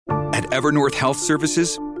At Evernorth Health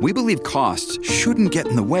Services, we believe costs shouldn't get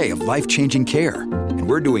in the way of life-changing care, and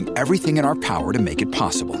we're doing everything in our power to make it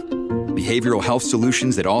possible. Behavioral health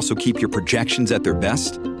solutions that also keep your projections at their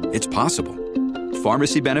best? It's possible.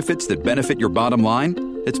 Pharmacy benefits that benefit your bottom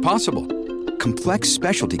line? It's possible. Complex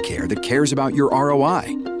specialty care that cares about your ROI?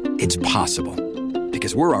 It's possible.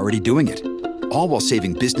 Because we're already doing it. All while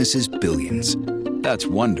saving businesses billions. That's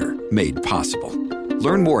Wonder made possible.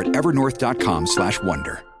 Learn more at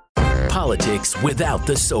evernorth.com/wonder. Politics without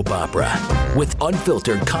the soap opera, with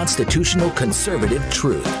unfiltered constitutional conservative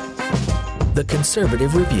truth. The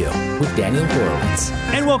Conservative Review with Daniel Horowitz.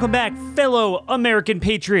 And welcome back, fellow American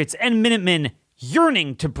patriots and Minutemen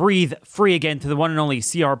yearning to breathe free again to the one and only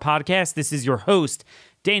CR podcast. This is your host,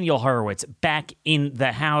 Daniel Horowitz, back in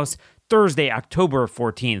the house Thursday, October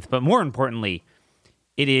 14th. But more importantly,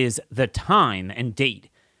 it is the time and date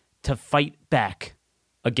to fight back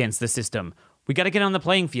against the system. We got to get on the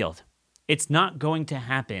playing field. It's not going to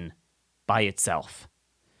happen by itself.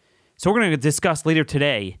 So we're going to discuss later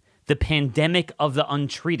today the pandemic of the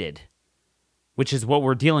untreated, which is what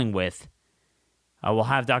we're dealing with. We'll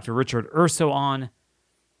have Dr. Richard Urso on.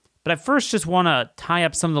 But I first just want to tie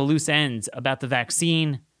up some of the loose ends about the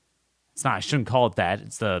vaccine. It's not, I shouldn't call it that.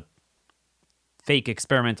 It's the fake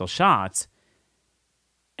experimental shots.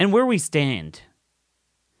 And where we stand.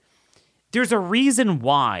 There's a reason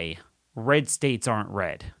why red states aren't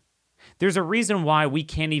red. There's a reason why we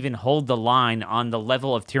can't even hold the line on the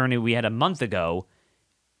level of tyranny we had a month ago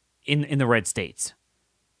in the red states.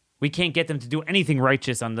 We can't get them to do anything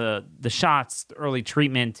righteous on the shots, the early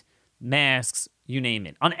treatment, masks, you name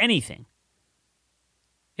it, on anything.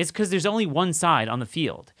 It's because there's only one side on the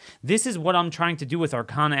field. This is what I'm trying to do with our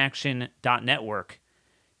conaction.network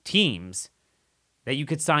teams that you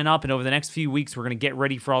could sign up, and over the next few weeks, we're going to get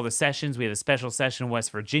ready for all the sessions. We have a special session in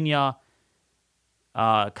West Virginia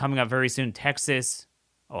coming up very soon. Texas,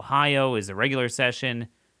 Ohio is a regular session.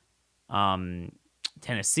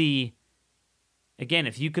 Tennessee. Again,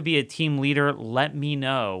 if you could be a team leader, let me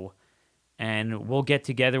know, and we'll get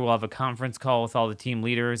together. We'll have a conference call with all the team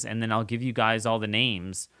leaders, and then I'll give you guys all the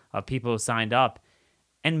names of people who signed up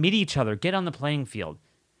and meet each other, get on the playing field.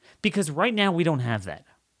 Because right now, we don't have that.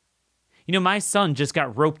 You know, my son just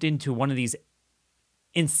got roped into one of these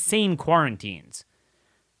insane quarantines.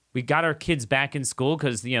 We got our kids back in school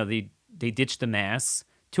because, you know, they ditched the masks.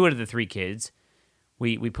 2 out of the 3 kids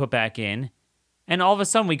we put back in. And all of a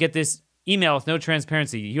sudden, we get this email with no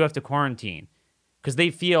transparency. You have to quarantine. Because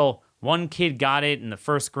they feel one kid got it in the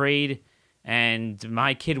first grade, and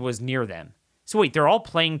my kid was near them. So wait, they're all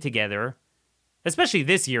playing together. Especially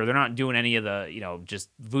this year, they're not doing any of the, you know, just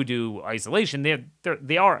voodoo isolation.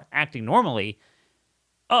 They are acting normally.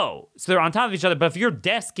 Oh, so they're on top of each other. But if your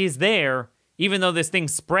desk is there, even though this thing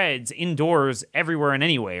spreads indoors, everywhere and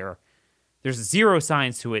anywhere, there's 0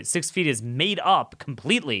 signs to it. 6 feet is made up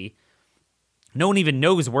completely. No one even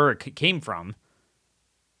knows where it came from.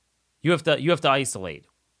 You have to isolate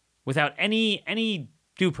without any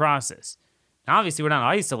due process. Now, obviously, we're not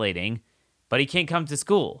isolating, but he can't come to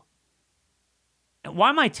school.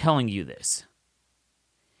 Why am I telling you this?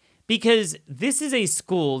 Because this is a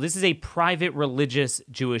school, this is a private religious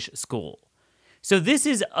Jewish school. So this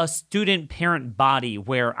is a student-parent body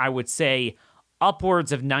where I would say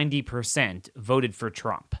upwards of 90% voted for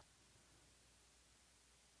Trump.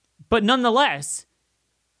 But nonetheless,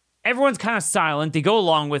 everyone's kind of silent. They go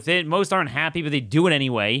along with it. Most aren't happy, but they do it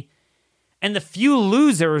anyway. And the few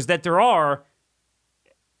losers that there are,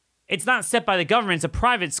 it's not set by the government. It's a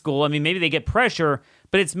private school. I mean, maybe they get pressure,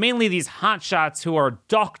 but it's mainly these hotshots who are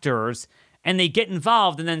doctors, and they get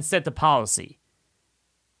involved and then set the policy.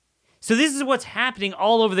 So this is what's happening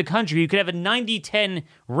all over the country. You could have a 90-10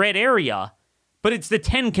 red area, but it's the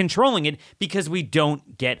 10 controlling it because we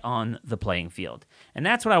don't get on the playing field. And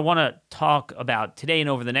that's what I want to talk about today and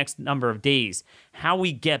over the next number of days. How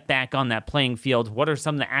we get back on that playing field. What are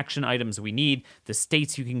some of the action items we need? The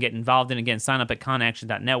states you can get involved in. Again, sign up at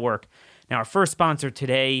conaction.network. Now, our first sponsor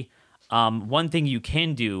today, one thing you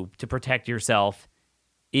can do to protect yourself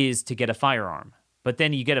is to get a firearm. But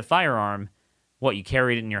then you get a firearm, what, you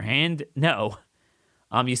carry it in your hand? No.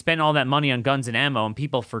 You spend all that money on guns and ammo, and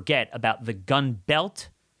people forget about the gun belt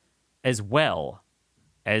as well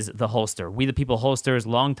as the holster. We the People holsters,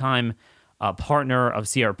 longtime partner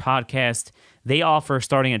of CR Podcast. They offer,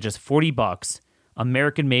 starting at just $40,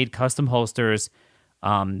 American-made custom holsters.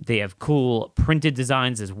 They have cool printed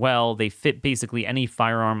designs as well. They fit basically any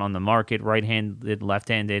firearm on the market, right-handed,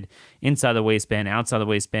 left-handed, inside the waistband, outside the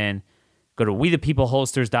waistband. Go to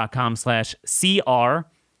wethepeopleholsters.com/CR.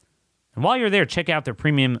 And while you're there, check out their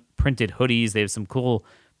premium printed hoodies. They have some cool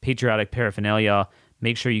patriotic paraphernalia.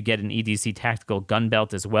 Make sure you get an EDC tactical gun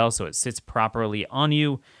belt as well so it sits properly on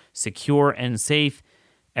you, secure and safe.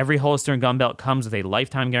 Every holster and gun belt comes with a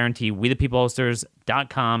lifetime guarantee.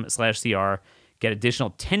 WeThePeopleHolsters.com/CR. Get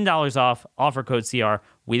additional $10 off. Offer code CR.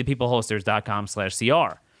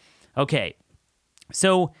 WeThePeopleHolsters.com/CR. Okay,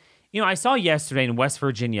 so, I saw yesterday in West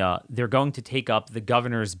Virginia, they're going to take up the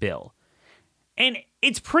governor's bill. And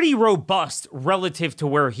it's pretty robust relative to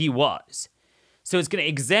where he was. So it's going to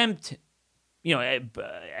exempt,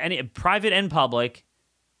 any private and public,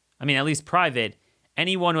 at least private,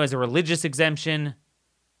 anyone who has a religious exemption,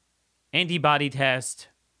 antibody test,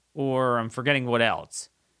 or I'm forgetting what else.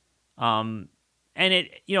 And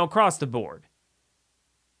it, across the board.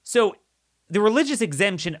 So the religious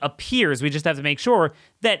exemption appears, we just have to make sure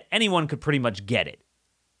that anyone could pretty much get it.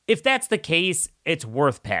 If that's the case, it's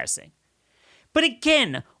worth passing. But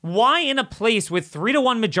again, why in a place with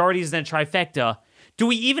 3-1 majorities and a trifecta do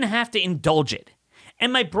we even have to indulge it?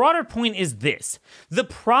 And my broader point is this. The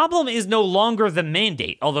problem is no longer the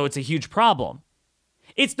mandate, although it's a huge problem.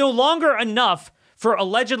 It's no longer enough for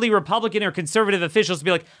allegedly Republican or conservative officials to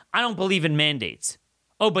be like, I don't believe in mandates.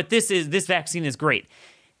 Oh, but this vaccine is great.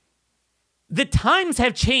 The times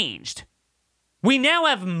have changed. We now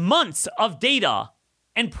have months of data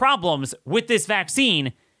and problems with this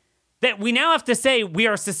vaccine that we now have to say we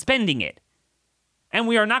are suspending it. And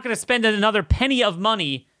we are not going to spend another penny of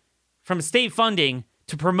money from state funding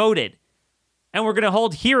to promote it. And we're going to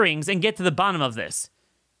hold hearings and get to the bottom of this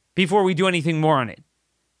before we do anything more on it.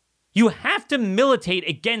 You have to militate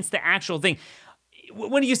against the actual thing.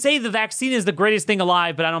 When you say the vaccine is the greatest thing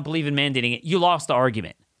alive, but I don't believe in mandating it, you lost the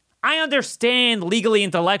argument. I understand legally,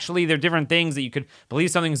 intellectually, there are different things that you could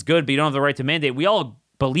believe something's good, but you don't have the right to mandate. We all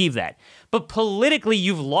believe that. But politically,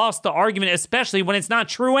 you've lost the argument, especially when it's not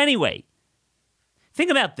true anyway.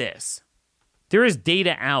 Think about this. There is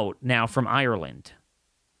data out now from Ireland.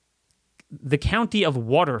 The county of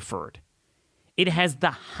Waterford. It has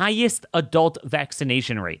the highest adult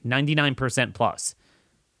vaccination rate, 99% plus.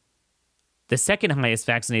 The second highest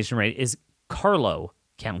vaccination rate is Carlow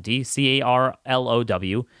County,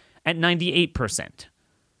 Carlow, at 98%.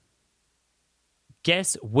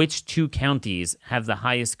 Guess which two counties have the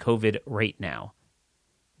highest COVID rate now?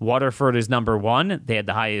 Waterford is number one. They had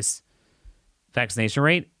the highest vaccination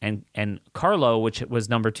rate. And Carlow, which was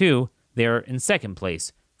number two, they're in second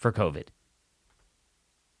place for COVID.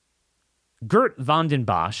 Gert van den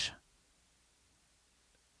Bosch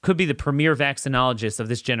could be the premier vaccinologist of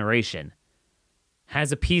this generation,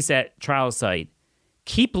 has a piece at Trial Site.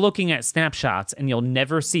 Keep looking at snapshots and you'll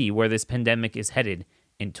never see where this pandemic is headed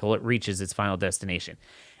until it reaches its final destination.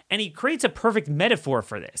 And he creates a perfect metaphor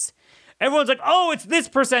for this. Everyone's like, oh, it's this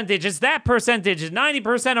percentage, it's that percentage,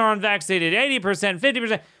 90% are unvaccinated, 80%,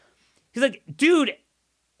 50%. He's like, dude,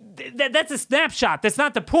 that's a snapshot. That's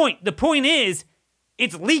not the point. The point is,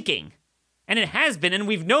 it's leaking. And it has been, and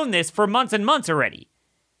we've known this for months and months already.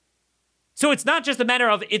 So it's not just a matter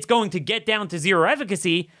of it's going to get down to zero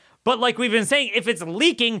efficacy, but like we've been saying, if it's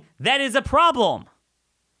leaking, that is a problem.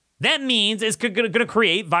 That means it's going to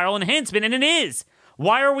create viral enhancement, and it is.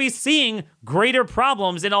 Why are we seeing greater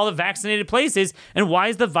problems in all the vaccinated places, and why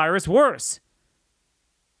is the virus worse?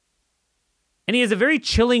 And he has a very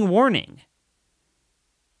chilling warning.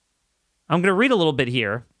 I'm going to read a little bit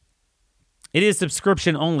here. It is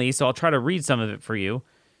subscription only, so I'll try to read some of it for you.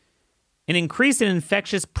 An increase in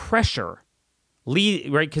infectious pressure,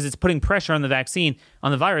 right, because it's putting pressure on the vaccine,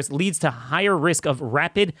 on the virus, leads to higher risk of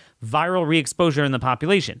rapid viral re-exposure in the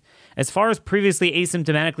population. As far as previously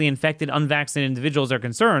asymptomatically infected unvaccinated individuals are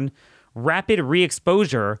concerned, rapid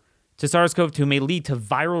re-exposure to SARS-CoV-2 may lead to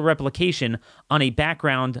viral replication on a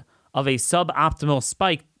background of a suboptimal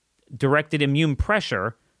spike directed immune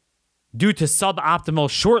pressure due to suboptimal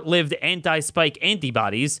short-lived anti-spike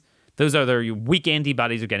antibodies. Those are the weak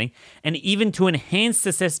antibodies you're getting. And even to enhance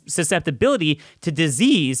susceptibility to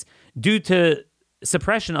disease due to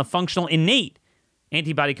suppression of functional innate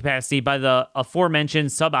antibody capacity by the aforementioned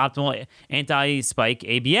suboptimal anti-spike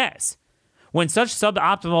ABS. When such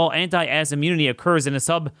suboptimal anti-S immunity occurs in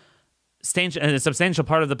a substantial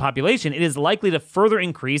part of the population, it is likely to further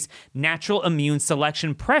increase natural immune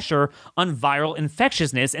selection pressure on viral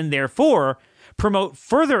infectiousness and therefore promote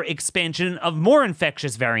further expansion of more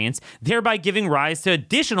infectious variants, thereby giving rise to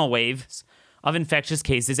additional waves of infectious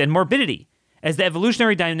cases and morbidity. As the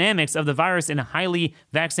evolutionary dynamics of the virus in highly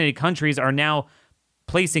vaccinated countries are now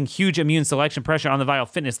placing huge immune selection pressure on the viral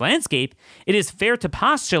fitness landscape, it is fair to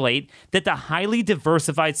postulate that the highly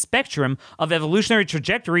diversified spectrum of evolutionary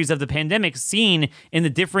trajectories of the pandemic seen in the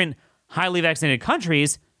different highly vaccinated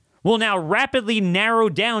countries will now rapidly narrow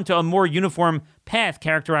down to a more uniform path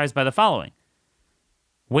characterized by the following.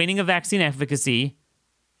 waning of vaccine efficacy,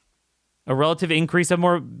 a relative increase of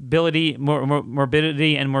morbidity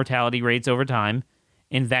and mortality rates over time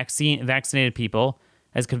in vaccinated people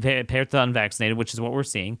as compared to unvaccinated, which is what we're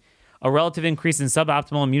seeing, a relative increase in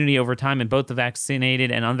suboptimal immunity over time in both the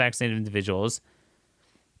vaccinated and unvaccinated individuals,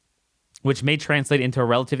 which may translate into a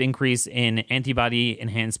relative increase in antibody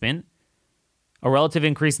enhancement, a relative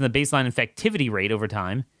increase in the baseline infectivity rate over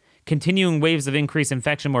time, continuing waves of increased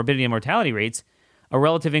infection, morbidity, and mortality rates, a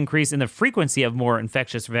relative increase in the frequency of more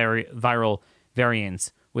infectious viral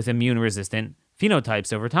variants with immune-resistant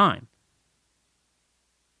phenotypes over time.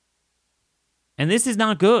 And this is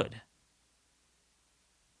not good.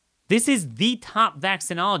 This is the top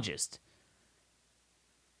vaccinologist.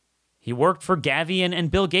 He worked for Gavi and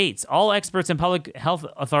Bill Gates. All experts and public health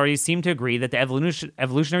authorities seem to agree that the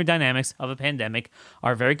evolutionary dynamics of a pandemic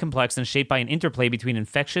are very complex and shaped by an interplay between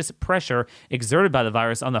infectious pressure exerted by the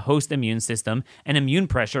virus on the host immune system and immune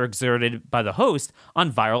pressure exerted by the host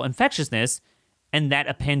on viral infectiousness, and that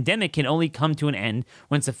a pandemic can only come to an end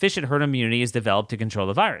when sufficient herd immunity is developed to control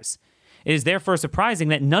the virus. It is therefore surprising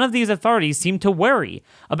that none of these authorities seem to worry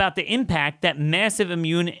about the impact that massive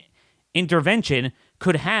immune intervention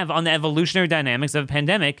could have on the evolutionary dynamics of a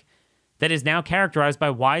pandemic that is now characterized by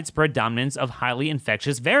widespread dominance of highly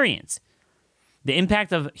infectious variants. The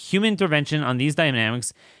impact of human intervention on these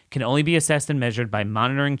dynamics can only be assessed and measured by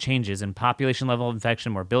monitoring changes in population level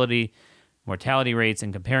infection, morbidity, mortality rates,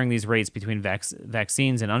 and comparing these rates between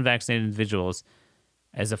vaccines and unvaccinated individuals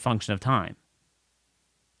as a function of time.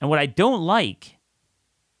 And what I don't like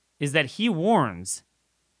is that he warns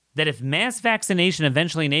that if mass vaccination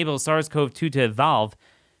eventually enables SARS-CoV-2 to evolve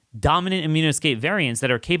dominant immune escape variants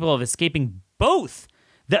that are capable of escaping both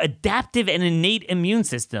the adaptive and innate immune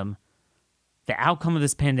system, the outcome of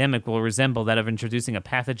this pandemic will resemble that of introducing a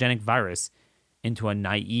pathogenic virus into a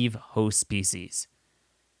naive host species.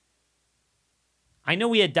 I know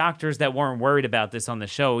we had doctors that weren't worried about this on the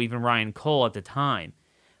show, even Ryan Cole at the time,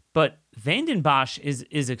 but Vanden Bosch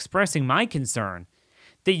is expressing my concern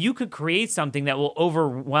that you could create something that will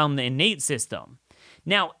overwhelm the innate system.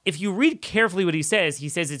 Now, if you read carefully what he says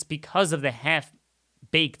it's because of the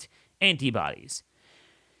half-baked antibodies.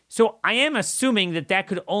 So I am assuming that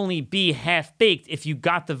could only be half-baked if you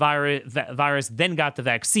got the virus, then got the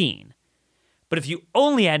vaccine. But if you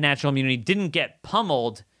only had natural immunity, didn't get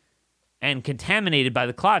pummeled and contaminated by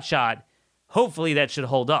the clot shot, hopefully that should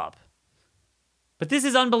hold up. But this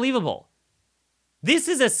is unbelievable. This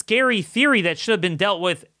is a scary theory that should have been dealt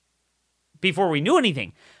with before we knew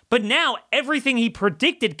anything. But now everything he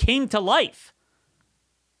predicted came to life.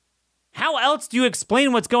 How else do you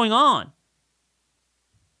explain what's going on?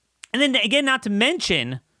 And then again, not to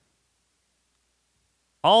mention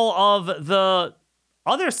all of the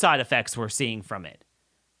other side effects we're seeing from it,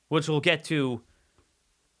 which we'll get to,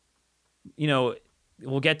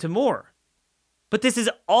 we'll get to more. But this is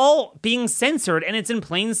all being censored and it's in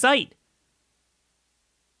plain sight.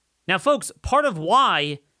 Now, folks, part of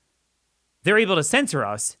why they're able to censor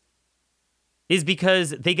us is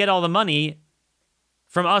because they get all the money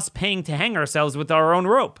from us paying to hang ourselves with our own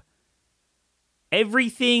rope.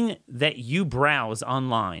 Everything that you browse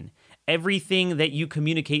online, everything that you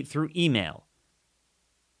communicate through email,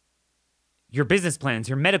 your business plans,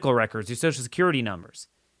 your medical records, your social security numbers,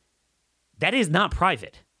 that is not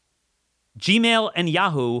private. Gmail and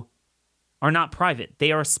Yahoo are not private.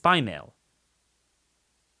 They are spy mail.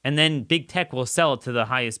 And then big tech will sell it to the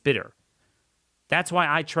highest bidder. That's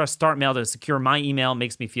why I trust StartMail to secure my email. It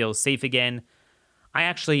makes me feel safe again. I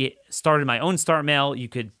actually started my own StartMail. You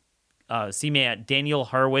could see me at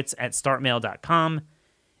danielhorowitz@startmail.com.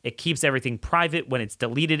 It keeps everything private. When it's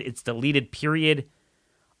deleted, period.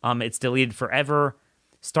 It's deleted forever.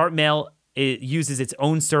 StartMail, it uses its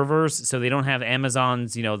own servers, so they don't have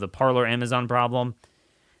Amazon's, the Parler Amazon problem.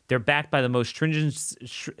 They're backed by the most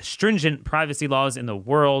stringent privacy laws in the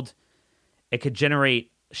world. It could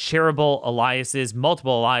generate shareable aliases,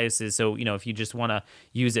 multiple aliases. So, if you just want to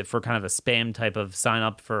use it for kind of a spam type of sign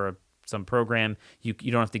up for some program, you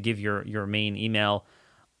don't have to give your main email.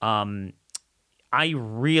 I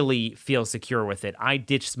really feel secure with it. I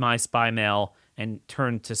ditched my spy mail and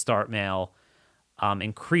turned to StartMail.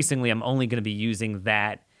 Increasingly, I'm only going to be using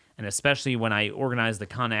that. And especially when I organize the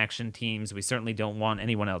con action teams, we certainly don't want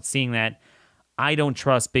anyone else seeing that. I don't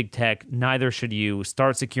trust big tech. Neither should you.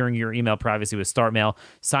 Start securing your email privacy with StartMail.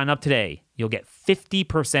 Sign up today. You'll get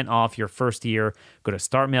 50% off your first year. Go to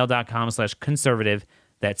startmail.com/conservative.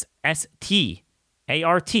 That's START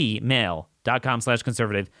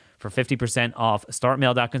mail.com/conservative for 50% off.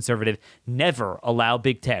 Startmail.conservative. Never allow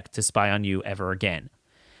big tech to spy on you ever again.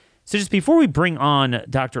 So just before we bring on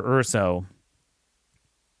Dr. Urso,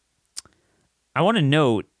 I want to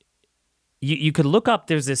note, you could look up,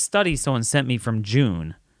 there's this study someone sent me from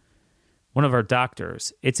June, one of our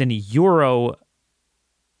doctors. It's in Euro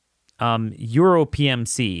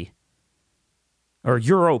PMC, or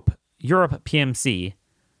Europe PMC.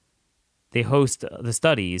 They host the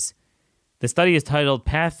studies. The study is titled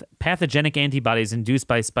Pathogenic Antibodies Induced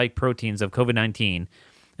by Spike Proteins of COVID-19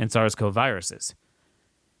 and SARS-CoV Viruses.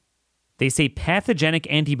 They say pathogenic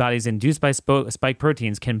antibodies induced by spike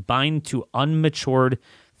proteins can bind to unmatured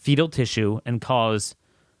fetal tissue and cause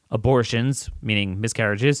abortions, meaning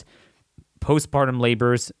miscarriages, postpartum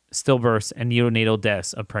labors, stillbirths, and neonatal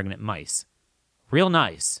deaths of pregnant mice. Real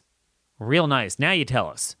nice. Real nice. Now you tell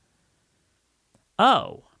us.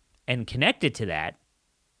 Oh, and connected to that,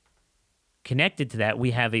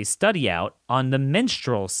 we have a study out on the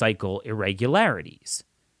menstrual cycle irregularities.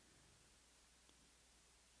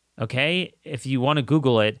 Okay, if you want to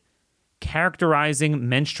Google it, characterizing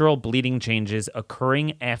menstrual bleeding changes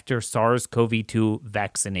occurring after SARS-CoV-2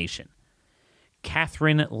 vaccination.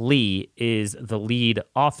 Catherine Lee is the lead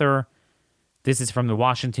author. This is from the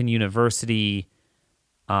Washington University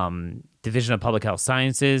Division of Public Health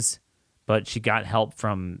Sciences, but she got help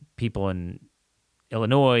from people in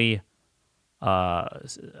Illinois,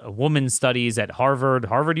 women's studies at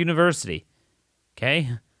Harvard University.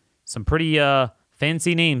 Okay, some pretty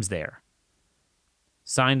fancy names there.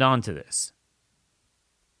 Signed on to this.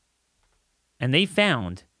 And they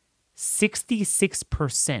found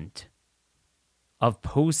 66% of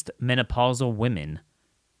postmenopausal women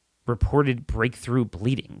reported breakthrough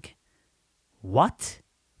bleeding. What?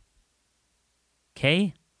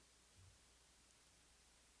 Okay.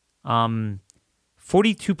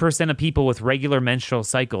 42% of people with regular menstrual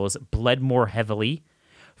cycles bled more heavily.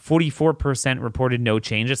 44% reported no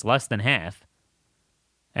change. It's less than half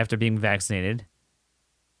after being vaccinated.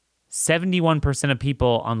 71% of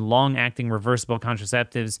people on long-acting reversible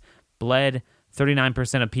contraceptives bled.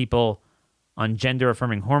 39% of people on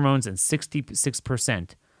gender-affirming hormones, and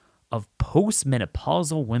 66% of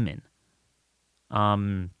postmenopausal women.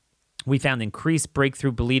 We found increased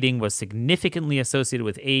breakthrough bleeding was significantly associated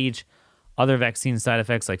with age, other vaccine side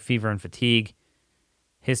effects like fever and fatigue,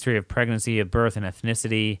 history of pregnancy, of birth, and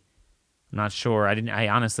ethnicity. I'm not sure. I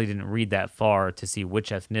honestly didn't read that far to see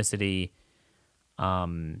which ethnicity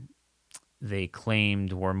they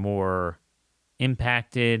claimed were more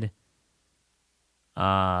impacted.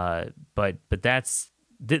 But this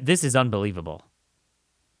is unbelievable.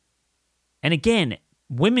 And again,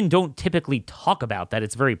 women don't typically talk about that.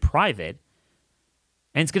 It's very private.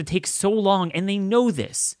 And it's going to take so long, and they know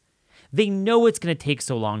this. They know it's going to take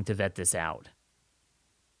so long to vet this out.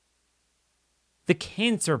 The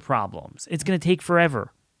cancer problems, it's going to take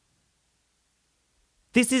forever.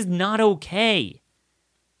 This is not okay.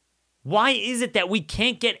 Why is it that we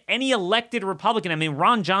can't get any elected Republican? I mean,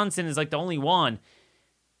 Ron Johnson is like the only one.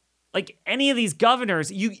 Like any of these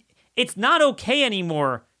governors, it's not okay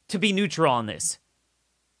anymore to be neutral on this.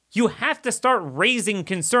 You have to start raising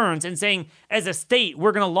concerns and saying, as a state,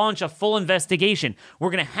 we're going to launch a full investigation. We're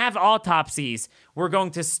going to have autopsies. We're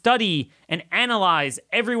going to study and analyze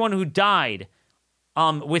everyone who died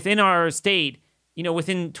within our state,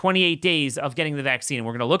 within 28 days of getting the vaccine.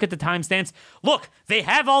 We're going to look at the timestamps. Look, they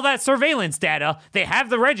have all that surveillance data. They have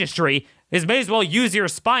the registry. They may as well use your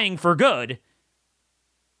spying for good.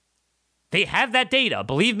 They have that data.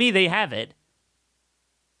 Believe me, they have it.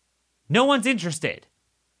 No one's interested.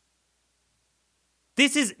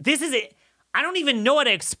 This is it. I don't even know how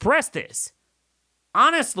to express this.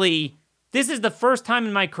 Honestly, this is the first time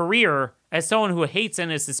in my career as someone who hates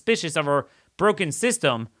and is suspicious of our broken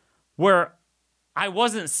system where I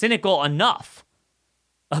wasn't cynical enough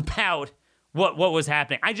about what was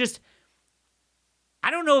happening. I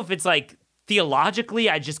don't know if it's like theologically,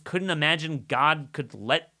 I just couldn't imagine God could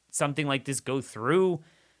let something like this go through.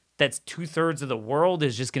 That's 2/3 of the world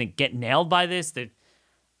is just going to get nailed by this. That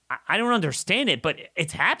I don't understand it, but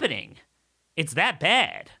it's happening. It's that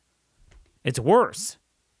bad. It's worse.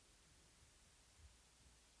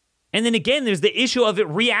 And then again, there's the issue of it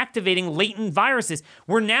reactivating latent viruses.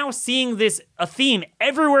 We're now seeing a theme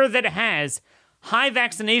everywhere that has high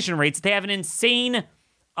vaccination rates. They have an insane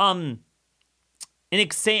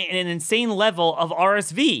level of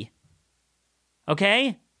RSV.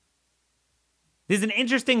 Okay? This is an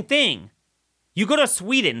interesting thing. You go to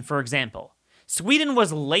Sweden, for example. Sweden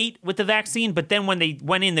was late with the vaccine, but then when they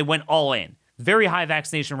went in, they went all in. Very high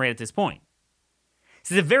vaccination rate at this point.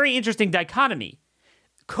 This is a very interesting dichotomy.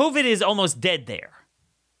 COVID is almost dead there,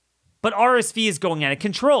 but RSV is going out of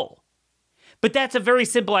control. But that's a very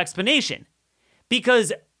simple explanation,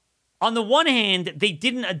 because on the one hand, they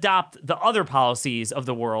didn't adopt the other policies of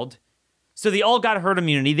the world So they all got herd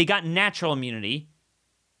immunity. They got natural immunity.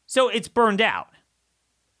 So it's burned out.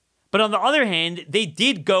 But on the other hand, they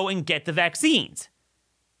did go and get the vaccines.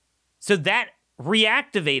 So that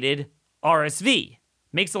reactivated RSV.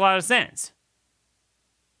 Makes a lot of sense.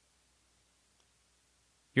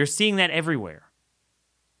 You're seeing that everywhere.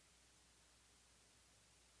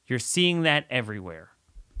 You're seeing that everywhere.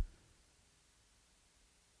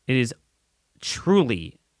 It is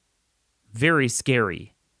truly very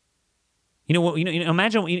scary.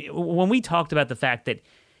 Imagine when we talked about the fact that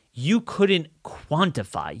you couldn't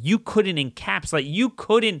quantify, you couldn't encapsulate, you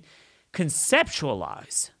couldn't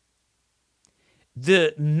conceptualize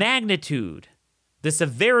the magnitude, the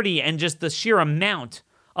severity, and just the sheer amount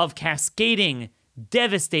of cascading,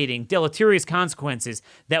 devastating, deleterious consequences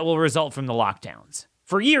that will result from the lockdowns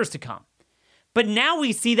for years to come. But now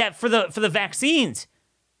we see that for the vaccines,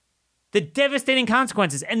 the devastating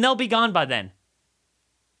consequences, and they'll be gone by then.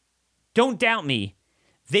 Don't doubt me.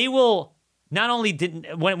 They will not only,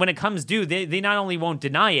 when it comes due, they not only won't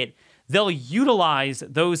deny it, they'll utilize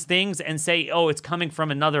those things and say, oh, it's coming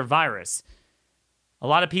from another virus. A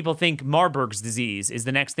lot of people think Marburg's disease is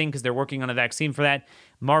the next thing because they're working on a vaccine for that.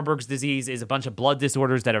 Marburg's disease is a bunch of blood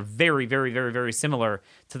disorders that are very, very, very, very similar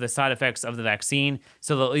to the side effects of the vaccine.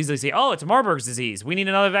 So they'll easily say, oh, it's Marburg's disease. We need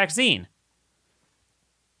another vaccine.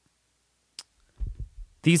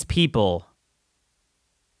 These people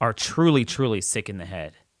are truly, truly sick in the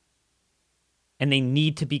head. And they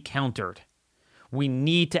need to be countered. We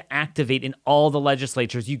need to activate in all the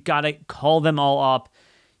legislatures. You got to call them all up.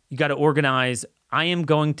 You got to organize. I am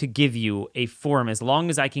going to give you a forum as long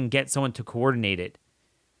as I can get someone to coordinate it.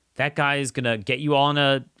 That guy is going to get you all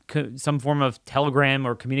in some form of telegram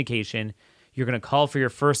or communication. You're going to call for your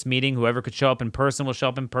first meeting. Whoever could show up in person will show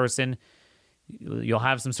up in person. You'll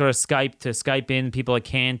have some sort of Skype in people that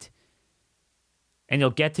can't. And you'll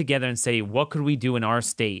get together and say, what could we do in our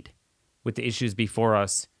state with the issues before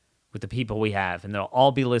us, with the people we have? And they'll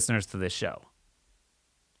all be listeners to this show.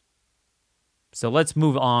 So let's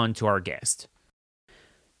move on to our guest.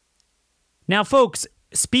 Now, folks,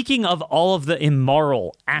 speaking of all of the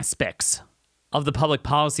immoral aspects of the public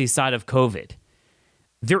policy side of COVID,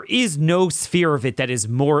 there is no sphere of it that is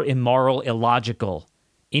more immoral, illogical,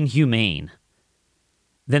 inhumane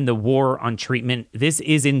than the war on treatment. This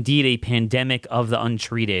is indeed a pandemic of the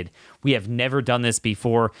untreated. We have never done this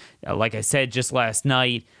before. Like I said just last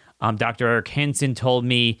night, Dr. Eric Henson told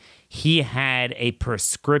me he had a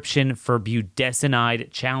prescription for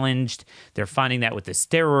budesonide challenged. They're finding that with the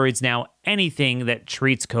steroids now. Anything that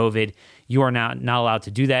treats COVID, you are not allowed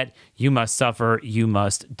to do that. You must suffer. You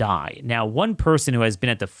must die. Now, one person who has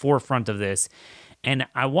been at the forefront of this, and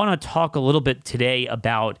I want to talk a little bit today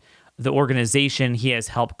about the organization he has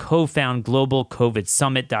helped co-found,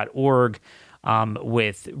 globalcovidsummit.org,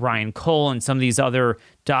 with Ryan Cole and some of these other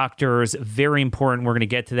doctors. Very important. We're going to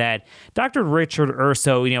get to that. Dr. Richard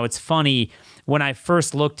Urso, it's funny. When I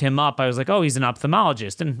first looked him up, I was like, oh, he's an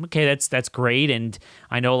ophthalmologist. And okay, that's great. And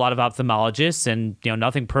I know a lot of ophthalmologists, and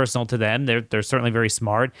nothing personal to them. They're certainly very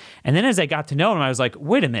smart. And then as I got to know him, I was like,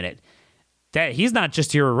 wait a minute. That he's not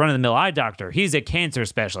just your run-of-the-mill eye doctor. He's a cancer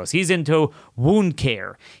specialist. He's into wound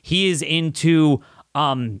care. He is into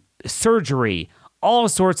surgery, all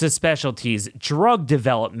sorts of specialties, drug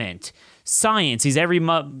development, science. He's every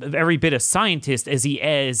bit a scientist as he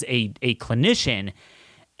is a clinician.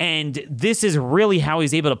 And this is really how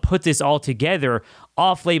he's able to put this all together,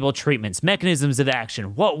 off-label treatments, mechanisms of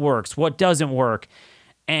action, what works, what doesn't work.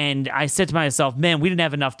 And I said to myself, man, we didn't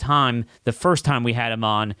have enough time the first time we had him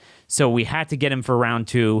on, so we had to get him for round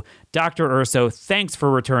 2. Dr. Urso, thanks for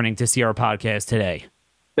returning to see our podcast today.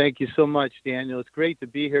 Thank you so much, Daniel. It's great to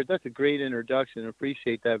be here. That's a great introduction. I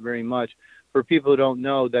appreciate that very much. For people who don't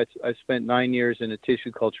know, I spent 9 years in a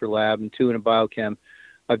tissue culture lab and 2 in a biochem.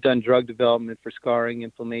 I've done drug development for scarring,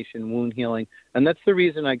 inflammation, wound healing, and that's the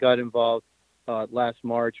reason I got involved last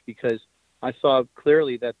March, because I saw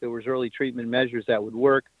clearly that there was early treatment measures that would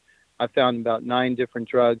work. I found about 9 different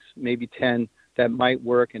drugs, maybe 10, that might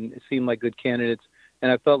work, and it seemed like good candidates.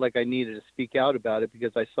 And I felt like I needed to speak out about it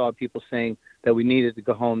because I saw people saying that we needed to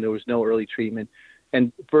go home. There was no early treatment.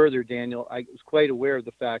 And further, Daniel, I was quite aware of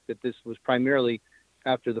the fact that this was primarily,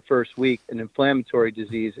 after the first week, an inflammatory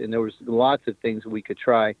disease, and there was lots of things we could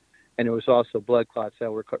try. And there was also blood clots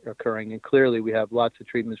that were occurring. And clearly we have lots of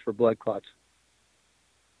treatments for blood clots.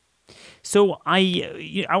 So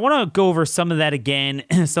I want to go over some of that again,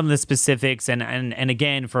 some of the specifics, and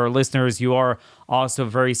again, for our listeners, you are also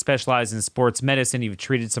very specialized in sports medicine. You've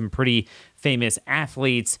treated some pretty famous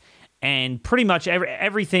athletes, and pretty much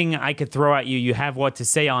everything I could throw at you, you have what to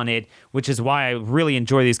say on it, which is why I really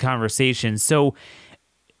enjoy these conversations. So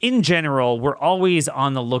in general, we're always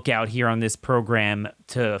on the lookout here on this program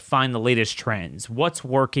to find the latest trends. What's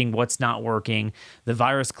working, what's not working. The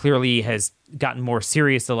virus clearly has gotten more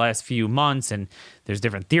serious the last few months, and there's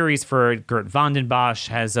different theories for it. Gert Vandenbosch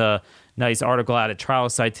has a nice article out at Trial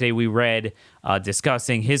Site today we read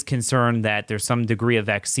discussing his concern that there's some degree of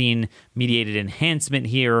vaccine-mediated enhancement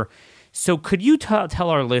here. So could you tell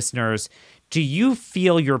our listeners, do you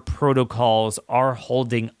feel your protocols are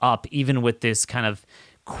holding up even with this kind of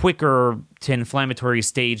quicker to inflammatory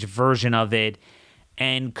stage version of it?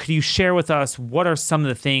 And could you share with us what are some of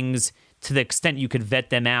the things, to the extent you could vet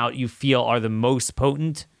them out, you feel are the most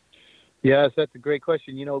potent? Yes, that's a great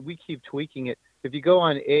question. We keep tweaking it. If you go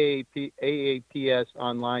on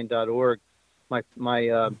aapsonline.org,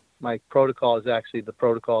 my protocol is actually the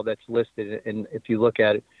protocol that's listed. And if you look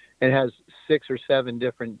at it, it has 6 or 7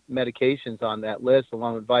 different medications on that list,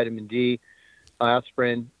 along with vitamin D,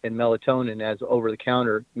 aspirin, and melatonin as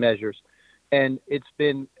over-the-counter measures. And it's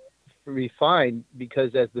been refined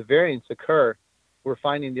because as the variants occur, we're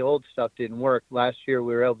finding the old stuff didn't work. Last year,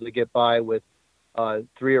 we were able to get by with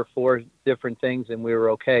 3 or 4 different things, and we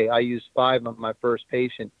were okay. I used 5 on my first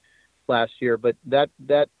patient last year, but that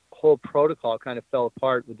whole protocol kind of fell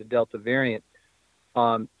apart with the Delta variant.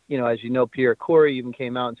 As you know, Pierre Corey even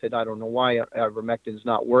came out and said, I don't know why ivermectin is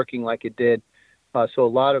not working like it did. So a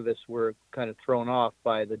lot of us were kind of thrown off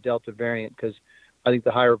by the Delta variant because I think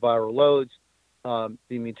the higher viral loads,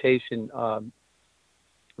 the mutation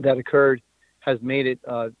that occurred has made it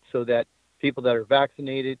so that people that are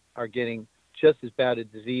vaccinated are getting just as bad a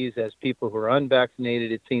disease as people who are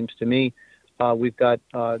unvaccinated, it seems to me. We've got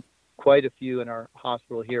quite a few in our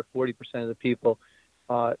hospital here. 40% of the people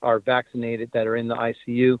are vaccinated that are in the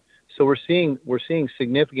ICU. So we're seeing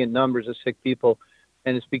significant numbers of sick people,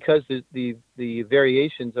 and it's because the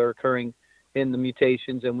variations are occurring in the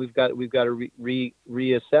mutations, and we've got to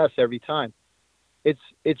reassess every time.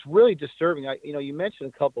 It's really disturbing. You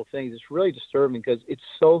mentioned a couple of things. It's really disturbing because it's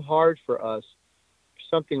so hard for us.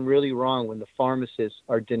 Something really wrong when the pharmacists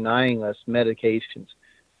are denying us medications,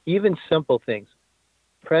 even simple things,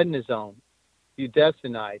 prednisone,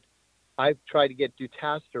 budesonide. I've tried to get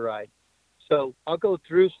dutasteride. So I'll go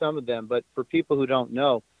through some of them, but for people who don't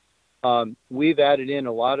know, we've added in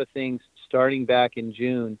a lot of things starting back in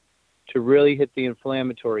June to really hit the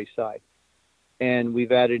inflammatory side. And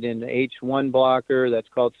we've added in the H1 blocker that's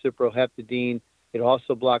called cyproheptadine. It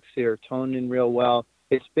also blocks serotonin real well.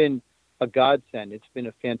 It's been a godsend. It's been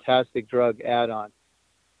a fantastic drug add-on.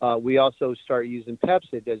 We also start using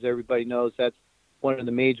Pepcid. As everybody knows, that's one of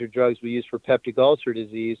the major drugs we use for peptic ulcer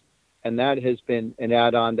disease, and that has been an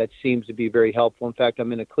add-on that seems to be very helpful. In fact,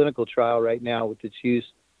 I'm in a clinical trial right now with its use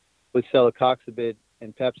with celecoxibid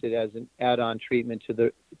and Pepcid as an add-on treatment to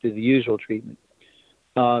the usual treatment.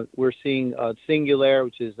 We're seeing Singulair,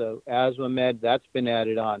 which is an asthma med, that's been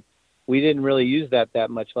added on. We didn't really use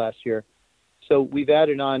that much last year. So we've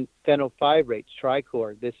added on fenofibrates,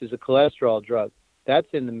 Tricor. This is a cholesterol drug. That's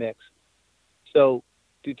in the mix. So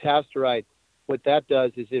dutasteride, what that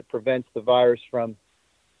does is it prevents the virus from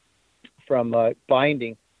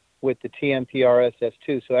binding with the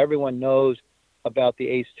TMPRSS2. So everyone knows about the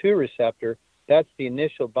ACE2 receptor. That's the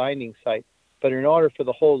initial binding site. But in order for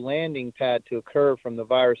the whole landing pad to occur from the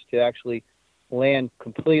virus to actually land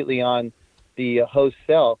completely on the host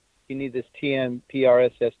cell, you need this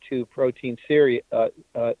TMPRSS2 protein protease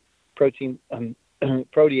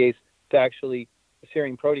to actually,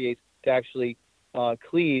 serine protease to actually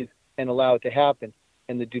cleave and allow it to happen.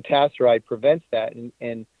 And the dutasteride prevents that.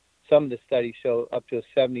 And some of the studies show up to a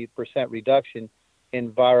 70% reduction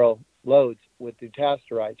in viral loads with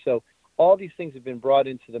dutasteride. So all these things have been brought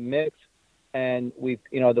into the mix. And we've,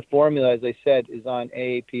 the formula, as I said, is on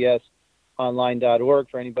aapsonline.org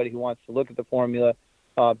for anybody who wants to look at the formula.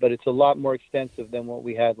 But it's a lot more extensive than what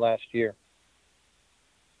we had last year.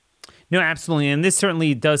 No, absolutely. And this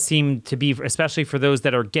certainly does seem to be, especially for those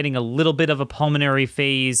that are getting a little bit of a pulmonary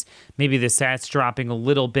phase, maybe the SAT's dropping a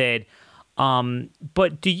little bit.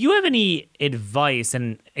 But do you have any advice?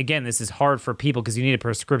 And again, this is hard for people because you need a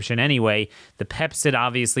prescription anyway. The Pepcid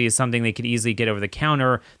obviously is something they could easily get over the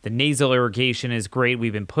counter. The nasal irrigation is great.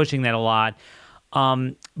 We've been pushing that a lot.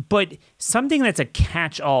 But something that's a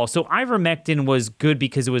catch-all. So ivermectin was good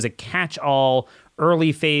because it was a catch-all,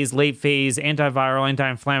 early phase, late phase, antiviral,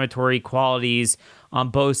 anti-inflammatory qualities on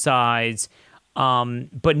both sides.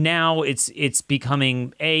 But now it's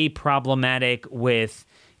becoming problematic with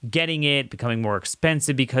getting it, becoming more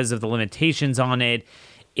expensive because of the limitations on it.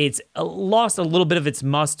 It's lost a little bit of its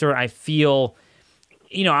muster. I feel,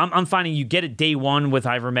 I'm finding you get it day one with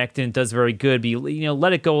ivermectin, it does very good, but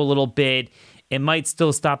let it go a little bit. it might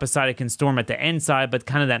still stop a cytokine storm at the end side, but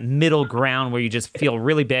kind of that middle ground where you just feel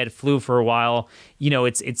really bad flu for a while,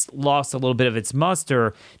 it's lost a little bit of its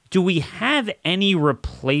muster. Do we have any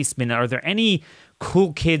replacement? Are there any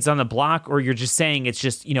cool kids on the block, or you're just saying it's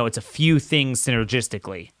just, it's a few things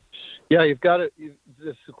synergistically? Yeah,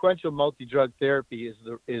 the sequential multi-drug therapy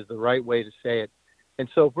is the right way to say it. And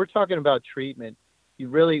so if we're talking about treatment,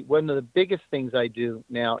 one of the biggest things I do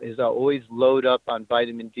now is I always load up on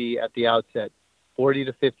vitamin D at the outset, 40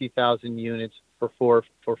 to 50,000 units for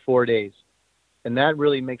 4 days. And that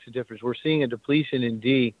really makes a difference. We're seeing a depletion in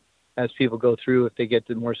D as people go through if they get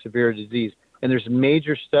to more severe disease. And there's a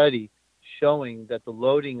major study showing that the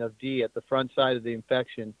loading of D at the front side of the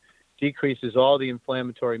infection decreases all the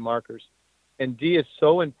inflammatory markers. And D is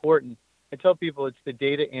so important. I tell people it's the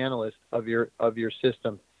data analyst of your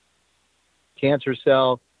system. Cancer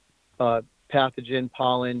cell, pathogen,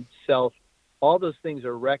 pollen, self, all those things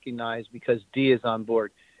are recognized because D is on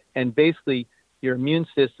board. And basically, your immune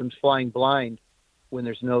system's flying blind when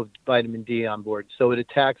there's no vitamin D on board. So it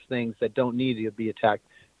attacks things that don't need to be attacked.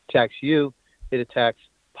 It attacks you, it attacks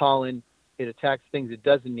pollen, it attacks things it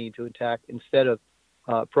doesn't need to attack instead of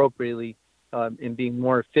appropriately and being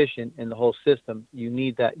more efficient in the whole system. You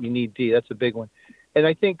need D. That's a big one. And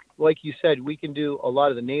I think, like you said, we can do a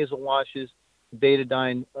lot of the nasal washes.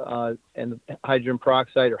 Betadine and hydrogen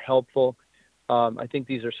peroxide are helpful. I think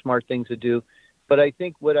these are smart things to do. But I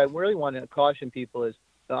think what I really want to caution people is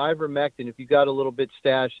the ivermectin, if you got a little bit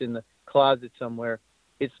stashed in the closet somewhere,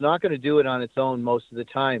 it's not going to do it on its own most of the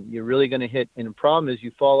time. You're really going to hit, and the problem is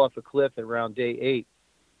you fall off a cliff at around day 8.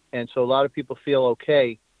 And so a lot of people feel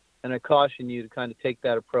okay, and I caution you to kind of take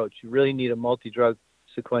that approach. You really need a multi-drug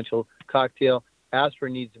sequential cocktail.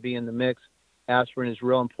 Aspirin needs to be in the mix. Aspirin is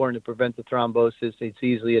real important to prevent the thrombosis. It's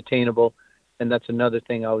easily attainable, and that's another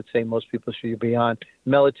thing I would say most people should be on.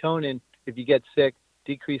 Melatonin, if you get sick,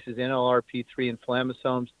 decreases NLRP3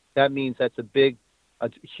 inflammasomes. That means that's a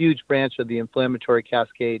huge branch of the inflammatory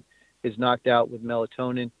cascade is knocked out with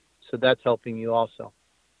melatonin, so that's helping you also.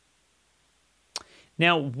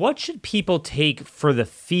 Now, what should people take for the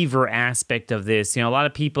fever aspect of this? A lot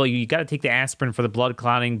of people, you got to take the aspirin for the blood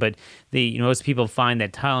clotting, but most people find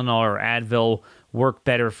that Tylenol or Advil work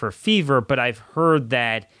better for fever. But I've heard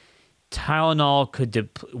that Tylenol could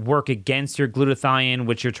work against your glutathione,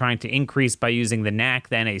 which you're trying to increase by using the NAC,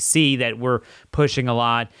 the NAC that we're pushing a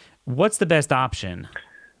lot. What's the best option?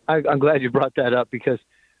 I'm glad you brought that up because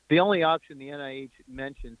the only option the NIH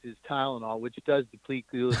mentions is Tylenol, which does deplete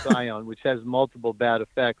glutathione, which has multiple bad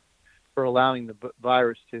effects for allowing the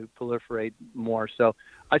virus to proliferate more. So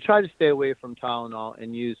I try to stay away from Tylenol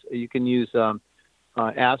and you can use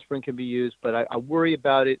aspirin can be used, but I worry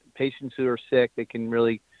about it. Patients who are sick, they can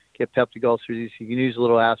really get peptic ulcers. You can use a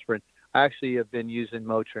little aspirin. I actually have been using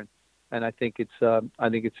Motrin, and I think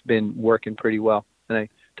it's been working pretty well. And I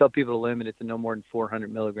tell people to limit it to no more than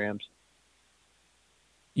 400 milligrams.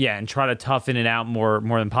 Yeah, and try to toughen it out more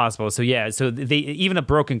than possible. So even a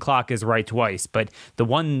broken clock is right twice, but the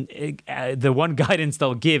one guidance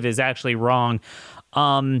they'll give is actually wrong.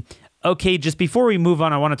 Okay, just before we move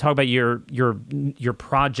on, I want to talk about your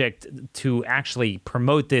project to actually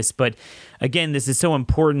promote this. But again, this is so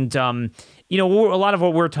important. A lot of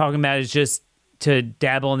what we're talking about is just to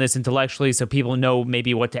dabble in this intellectually so people know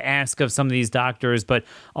maybe what to ask of some of these doctors, but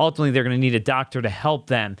ultimately they're going to need a doctor to help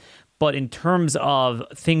them. But in terms of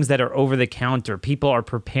things that are over the counter, people are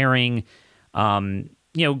preparing,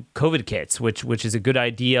 COVID kits, which is a good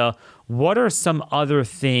idea. What are some other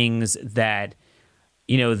things that,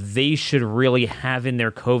 they should really have in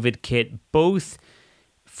their COVID kit, both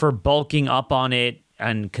for bulking up on it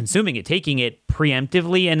and consuming it, taking it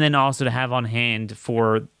preemptively, and then also to have on hand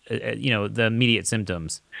for, the immediate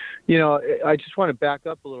symptoms? I just want to back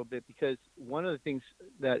up a little bit because one of the things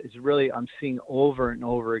that is really I'm seeing over and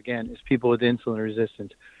over again is people with insulin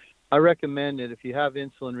resistance. I recommend that if you have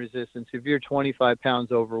insulin resistance, if you're 25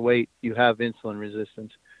 pounds overweight, you have insulin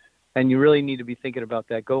resistance. And you really need to be thinking about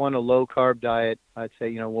that. Go on a low-carb diet. I'd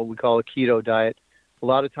say, what we call a keto diet. A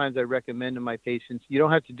lot of times I recommend to my patients, you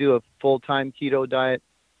don't have to do a full-time keto diet.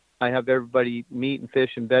 I have everybody meat and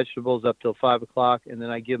fish and vegetables up till 5 o'clock, and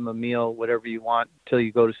then I give them a meal, whatever you want, till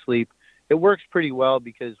you go to sleep. It works pretty well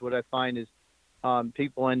because what I find is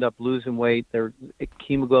people end up losing weight. Their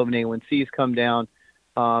hemoglobin A1Cs come down,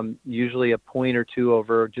 usually a point or two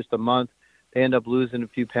over just a month. They end up losing a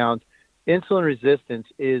few pounds. Insulin resistance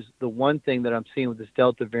is the one thing that I'm seeing with this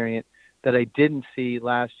Delta variant that I didn't see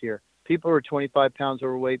last year. People who are 25 pounds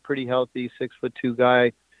overweight, pretty healthy, 6'2"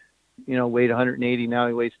 guy, weighed 180. Now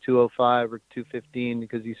he weighs 205 or 215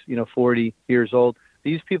 because he's, 40 years old.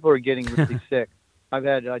 These people are getting really sick.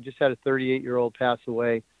 I just had a 38-year-old pass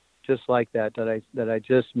away, just like that I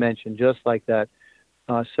just mentioned, just like that.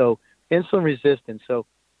 So insulin resistance. So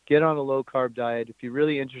get on a low carb diet. If you're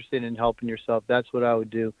really interested in helping yourself, that's what I would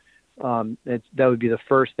do. That would be the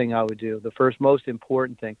first thing I would do, the first most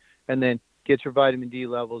important thing. And then get your vitamin D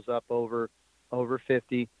levels up over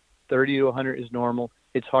 50. 30 to 100 is normal.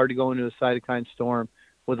 It's hard to go into a cytokine storm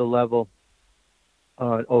with a level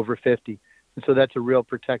over 50. And so that's a real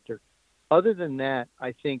protector. Other than that,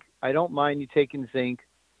 I think I don't mind you taking zinc.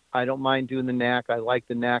 I don't mind doing the NAC. I like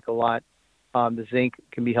the NAC a lot. The zinc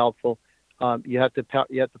can be helpful. You have to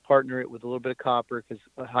partner it with a little bit of copper, because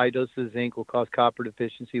a high dose of zinc will cause copper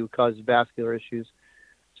deficiency, will cause vascular issues.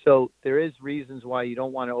 So there is reasons why you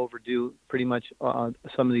don't want to overdo pretty much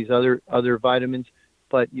some of these other vitamins,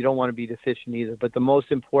 but you don't want to be deficient either. But the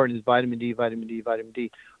most important is vitamin D, vitamin D, vitamin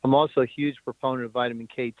D. I'm also a huge proponent of vitamin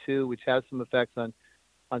K2, which has some effects on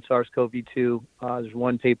SARS-CoV-2. There's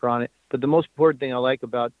one paper on it. But the most important thing I like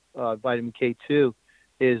about vitamin K2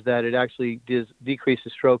 is that it actually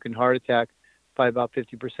decreases stroke and heart attack by about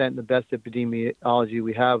 50% in the best epidemiology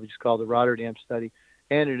we have, which is called the Rotterdam study.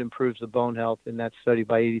 And it improves the bone health in that study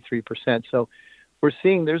by 83%. So we're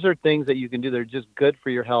seeing those are things that you can do that are just good for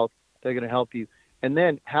your health. They're going to help you. And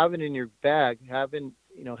then having in your bag, having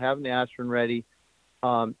the aspirin ready,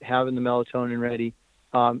 having the melatonin ready.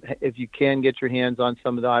 If you can get your hands on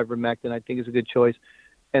some of the ivermectin, I think is a good choice.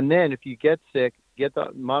 And then if you get sick, get the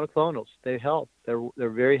monoclonals. They help. They're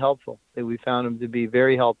very helpful. We found them to be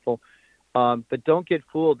very helpful. But don't get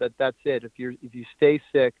fooled that that's it. If you stay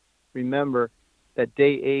sick, remember that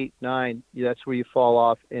day 8, 9, that's where you fall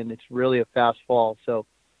off, and it's really a fast fall. So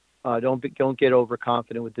don't get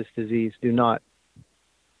overconfident with this disease. Do not.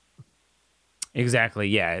 Exactly.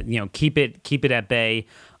 Yeah. Keep it at bay.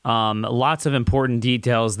 Lots of important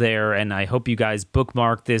details there. And I hope you guys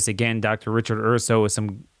bookmark this. Again, Dr. Richard Urso with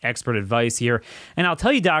some expert advice here. And I'll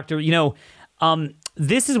tell you, doctor,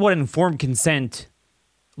 this is what informed consent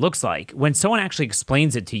looks like when someone actually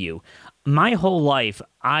explains it to you. My whole life,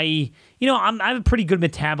 I have a pretty good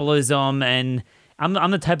metabolism, and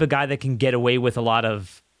I'm the type of guy that can get away with a lot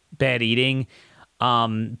of bad eating. But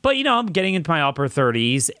I'm getting into my upper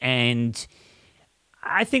 30s, and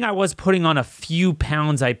I think I was putting on a few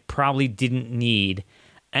pounds I probably didn't need.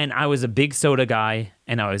 And I was a big soda guy,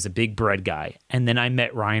 and I was a big bread guy. And then I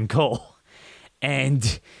met Ryan Cole.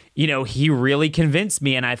 And, he really convinced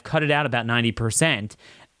me, and I've cut it out about 90%.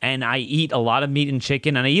 And I eat a lot of meat and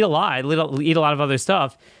chicken, and I eat a lot. I eat a lot of other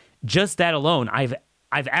stuff. Just that alone, I've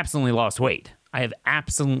absolutely lost weight. I have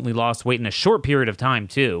absolutely lost weight in a short period of time,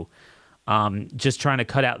 too. Just trying to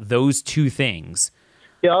cut out those two things.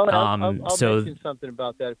 Yeah, I'll mention something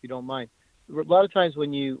about that if you don't mind. A lot of times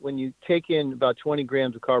when you take in about 20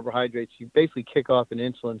 grams of carbohydrates, you basically kick off an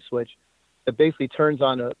insulin switch that basically turns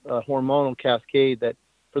on a hormonal cascade that,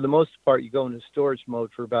 for the most part, you go into storage mode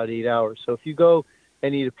for about 8 hours. So if you go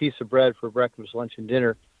and eat a piece of bread for breakfast, lunch, and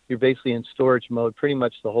dinner, you're basically in storage mode pretty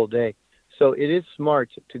much the whole day. So it is smart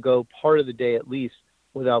to go part of the day at least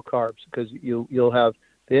without carbs, because you'll have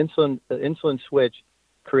the insulin switch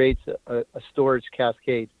creates a storage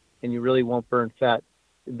cascade, and you really won't burn fat.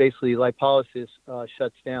 Basically, lipolysis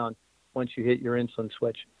shuts down once you hit your insulin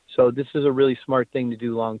switch. So this is a really smart thing to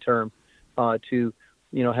do long term, to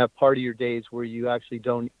have part of your days where you actually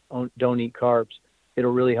don't eat carbs.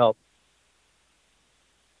 It'll really help.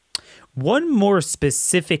 One more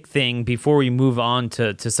specific thing before we move on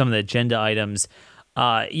to some of the agenda items.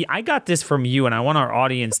 I got this from you, and I want our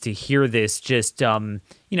audience to hear this. Just, again,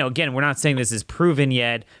 we're not saying this is proven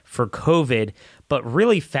yet for COVID, but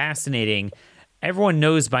really fascinating. Everyone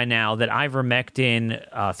knows by now that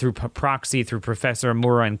ivermectin, through proxy, through Professor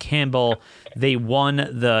Mura and Campbell, they won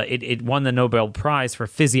it won the Nobel Prize for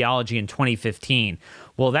Physiology in 2015.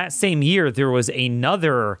 Well, that same year, there was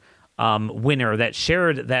another winner that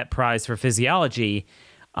shared that prize for physiology.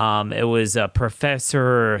 It was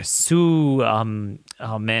Professor Su, I'm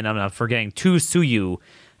not forgetting, Tu Suyu,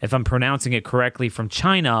 if I'm pronouncing it correctly, from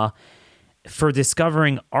China, for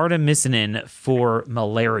discovering artemisinin for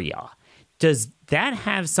malaria. Does that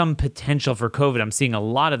have some potential for COVID? I'm seeing a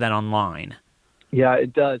lot of that online. Yeah,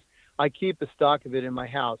 it does. I keep a stock of it in my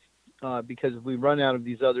house because if we run out of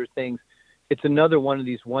these other things, it's another one of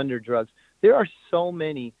these wonder drugs. There are so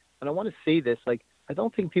many, and I want to say this, I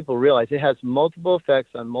don't think people realize it has multiple effects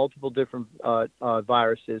on multiple different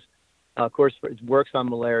viruses. Of course, it works on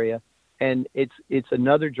malaria, and it's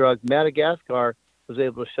another drug. Madagascar was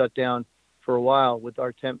able to shut down for a while with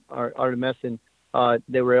artemisinin.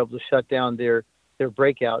 They were able to shut down their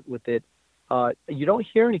breakout with it. You don't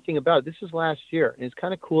hear anything about it. This was last year, and it's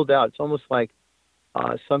kind of cooled out. It's almost like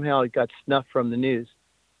Somehow it got snuffed from the news.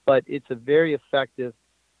 But it's a very effective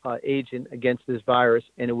agent against this virus,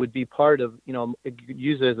 and it would be part of,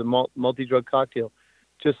 use it as a multi-drug cocktail,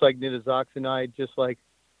 just like nitazoxanide, just like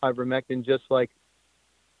ivermectin, just like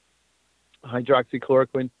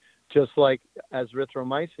hydroxychloroquine, just like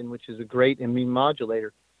azithromycin, which is a great immune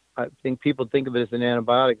modulator. I think people think of it as an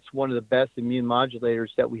antibiotic. It's one of the best immune modulators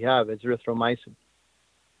that we have, azithromycin.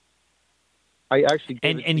 I actually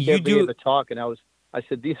gave a talk, and I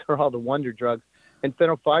said, these are all the wonder drugs. And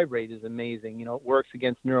phenylfibrate is amazing. It works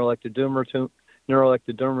against neuroectodermal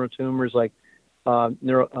tumors like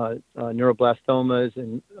neuroblastomas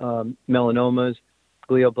and melanomas,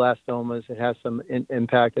 glioblastomas. It has some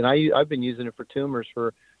impact. And I've been using it for tumors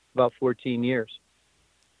for about 14 years.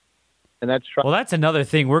 And well, that's another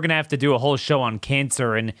thing. We're going to have to do a whole show on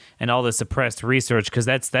cancer and all the suppressed research, because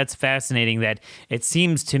that's fascinating. That it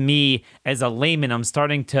seems to me, as a layman, I'm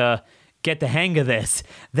starting to get the hang of this,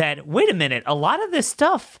 that, wait a minute, a lot of this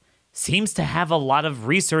stuff seems to have a lot of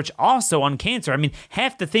research also on cancer. I mean,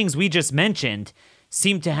 half the things we just mentioned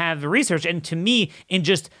seem to have the research. And to me, in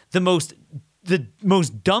just the most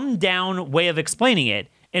dumbed down way of explaining it,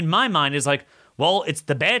 in my mind, is like, well, it's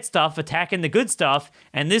the bad stuff attacking the good stuff,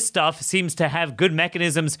 and this stuff seems to have good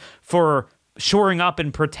mechanisms for shoring up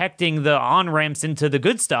and protecting the on-ramps into the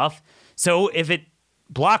good stuff. So if it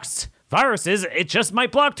blocks viruses, it just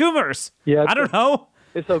might block tumors. Yeah, I don't know.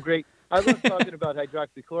 It's so great. I love talking about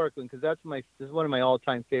hydroxychloroquine because this is one of my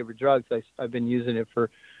all-time favorite drugs. I've been using it for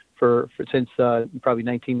since probably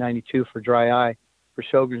 1992 for dry eye, for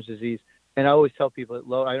Sjogren's disease. And I always tell people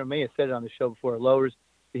I may have said it on the show before. It lowers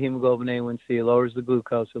the hemoglobin A1C, it lowers the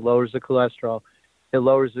glucose, it lowers the cholesterol, it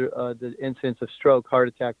lowers the incidence of stroke, heart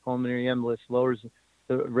attack, pulmonary embolus, lowers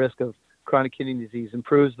the risk of chronic kidney disease,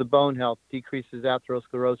 improves the bone health, decreases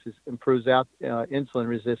atherosclerosis, improves insulin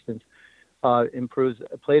resistance, improves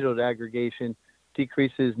platelet aggregation,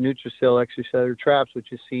 decreases neutrophil extracellular traps,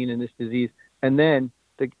 which is seen in this disease. And then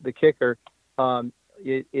the kicker,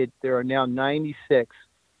 there are now 96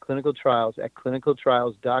 clinical trials at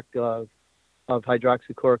clinicaltrials.gov of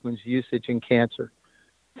hydroxychloroquine's usage in cancer.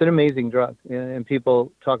 It's an amazing drug, and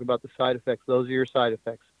people talk about the side effects. Those are your side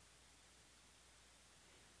effects.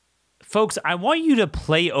 Folks, I want you to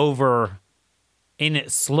play over in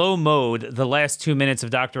slow mode the last 2 minutes of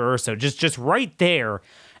Dr. Urso, just right there.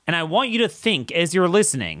 And I want you to think, as you're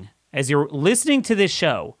listening to this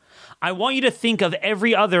show, I want you to think of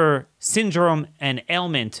every other syndrome and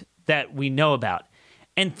ailment that we know about,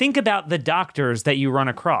 and think about the doctors that you run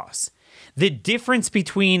across. The difference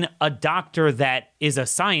between a doctor that is a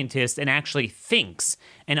scientist and actually thinks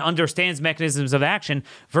and understands mechanisms of action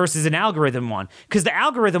versus an algorithm one. Because the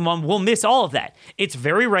algorithm one will miss all of that. It's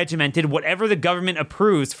very regimented. Whatever the government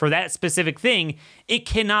approves for that specific thing, it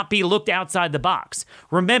cannot be looked outside the box.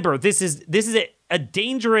 Remember, this is a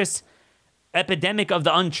dangerous epidemic of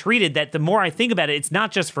the untreated that the more I think about it, it's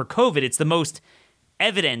not just for COVID. It's the most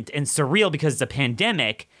evident and surreal because it's a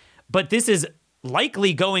pandemic. But this is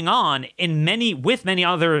likely going on with many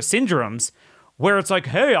other syndromes where it's like,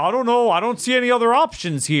 hey, I don't know, I don't see any other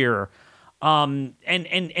options here. And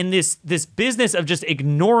this business of just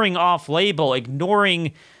ignoring off-label,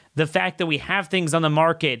 ignoring the fact that we have things on the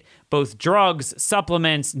market, both drugs,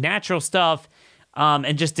 supplements, natural stuff,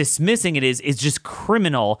 and just dismissing it is just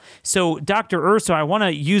criminal. So, Dr. Urso, I want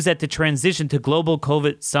to use that to transition to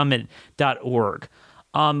globalcovidsummit.org.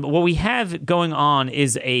 What we have going on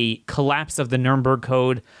is a collapse of the Nuremberg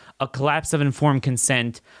Code, a collapse of informed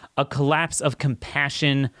consent, a collapse of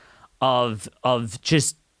compassion, of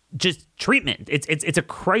just treatment. It's a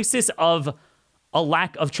crisis of a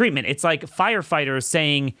lack of treatment. It's like firefighters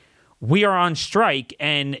saying, we are on strike,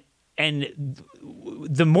 and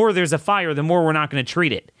the more there's a fire, the more we're not going to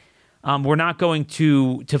treat it. We're not going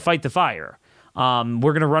to fight the fire. We're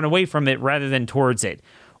going to run away from it rather than towards it.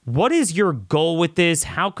 What is your goal with this?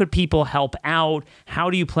 How could people help out? How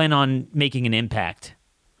do you plan on making an impact?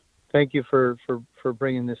 Thank you for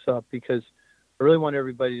bringing this up, because I really want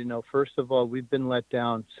everybody to know, first of all, we've been let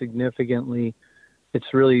down significantly.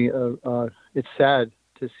 It's really it's sad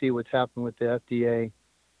to see what's happened with the FDA,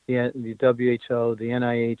 the WHO, the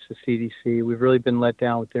NIH, the CDC. We've really been let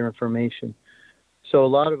down with their information. So a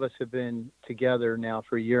lot of us have been together now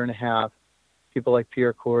for a year and a half. People like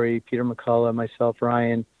Pierre Corey, Peter McCullough, myself,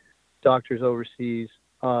 Ryan, doctors overseas.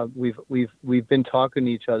 We've been talking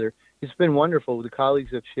to each other. It's been wonderful. The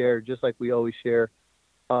colleagues have shared, just like we always share.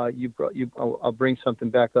 I'll bring something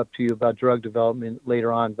back up to you about drug development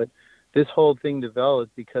later on. But this whole thing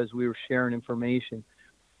developed because we were sharing information.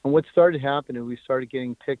 And what started happening, we started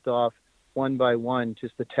getting picked off one by one,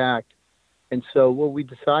 just attacked. And so what we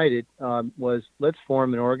decided was let's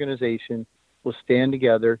form an organization. We'll stand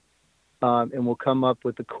together, and we'll come up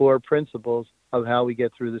with the core principles of how we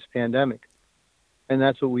get through this pandemic. And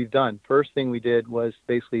that's what we've done. First thing we did was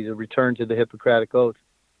basically to return to the Hippocratic Oath.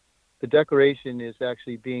 The Declaration is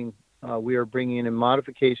actually we are bringing in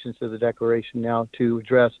modifications to the Declaration now to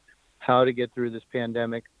address how to get through this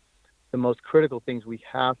pandemic. The most critical things we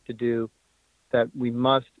have to do that we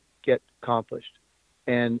must get accomplished.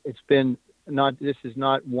 And this is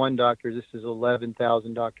not one doctor, this is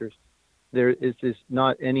 11,000 doctors. This is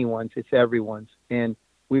not anyone's, it's everyone's. And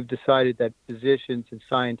we've decided that physicians and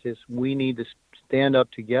scientists, we need to stand up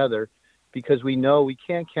together because we know we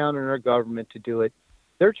can't count on our government to do it.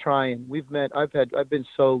 They're trying. I've been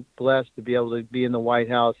so blessed to be able to be in the White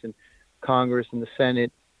House and Congress and the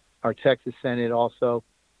Senate, our Texas Senate also.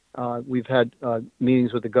 We've had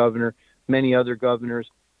meetings with the governor, many other governors.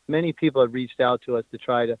 Many people have reached out to us to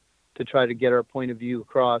try to get our point of view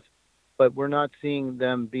across, but we're not seeing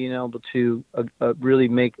them being able to really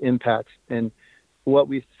make impacts. And what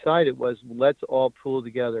we decided was let's all pull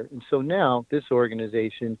together. And so now this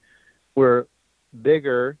organization, we're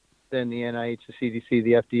bigger than the NIH, the CDC,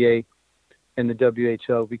 the FDA, and the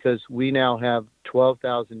WHO because we now have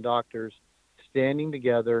 12,000 doctors standing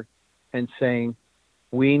together and saying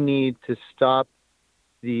we need to stop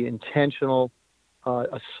the intentional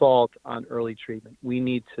assault on early treatment. We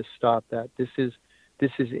need to stop that. This is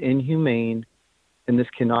inhumane, and this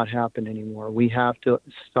cannot happen anymore. We have to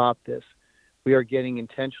stop this. We are getting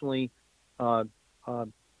intentionally not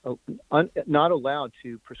allowed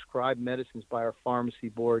to prescribe medicines by our pharmacy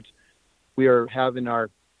boards. We are having our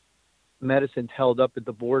medicines held up at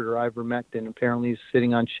the border. Ivermectin apparently is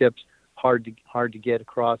sitting on ships, hard to get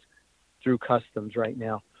across through customs right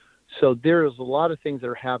now. So there's a lot of things that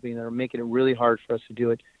are happening that are making it really hard for us to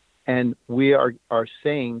do it. And we are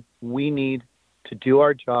saying we need to do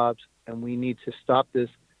our jobs and we need to stop this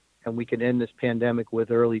and we can end this pandemic with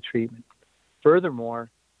early treatment.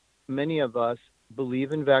 Furthermore, many of us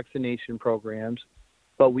believe in vaccination programs,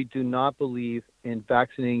 but we do not believe in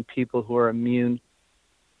vaccinating people who are immune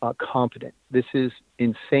competent. This is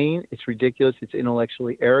insane. It's ridiculous. It's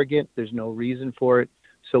intellectually arrogant. There's no reason for it.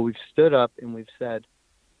 So we've stood up and we've said,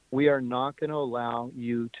 we are not going to allow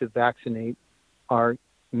you to vaccinate our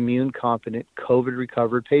immune competent COVID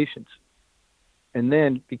recovered patients. And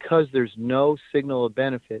then because there's no signal of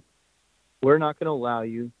benefit, we're not going to allow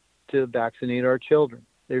you to vaccinate our children.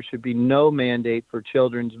 There should be no mandate for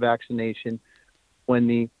children's vaccination when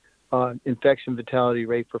the infection fatality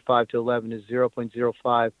rate for 5 to 11 is 0.05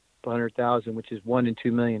 per 100,000, which is 1 in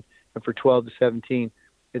 2 million. And for 12 to 17,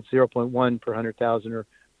 it's 0.1 per 100,000 or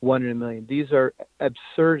 1 in a million. These are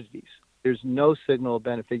absurdities. There's no signal of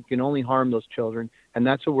benefit. You can only harm those children, and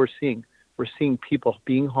that's what we're seeing. We're seeing people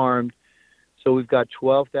being harmed. So we've got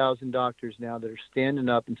 12,000 doctors now that are standing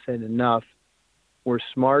up and saying enough. We're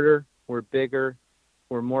smarter, we're bigger,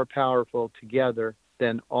 we're more powerful together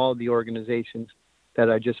than all the organizations that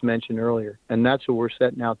I just mentioned earlier. And that's what we're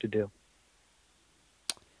setting out to do.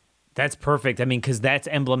 That's perfect. I mean, because that's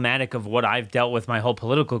emblematic of what I've dealt with my whole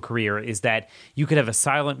political career is that you could have a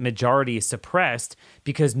silent majority suppressed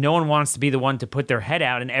because no one wants to be the one to put their head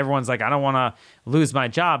out and everyone's like, I don't want to lose my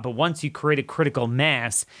job. But once you create a critical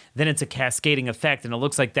mass, then it's a cascading effect. And it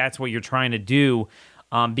looks like that's what you're trying to do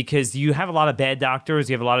because you have a lot of bad doctors.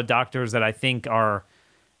 You have a lot of doctors that I think are,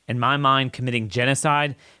 in my mind, committing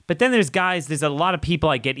genocide. But then there's a lot of people,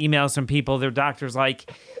 I get emails from people, their doctors,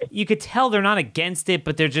 like, you could tell they're not against it,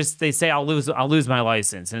 but they say, I'll lose my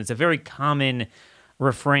license. And it's a very common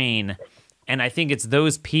refrain. And I think it's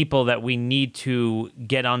those people that we need to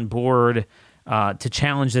get on board to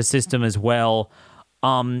challenge the system as well.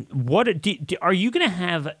 Are you going to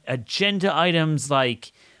have agenda items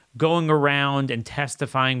like going around and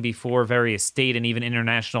testifying before various state and even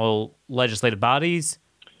international legislative bodies?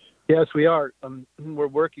 Yes, we are. We're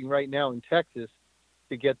working right now in Texas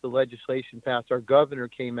to get the legislation passed. Our governor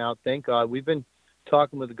came out. Thank God. We've been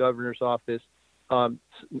talking with the governor's office.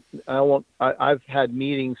 I've had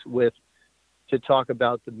meetings to talk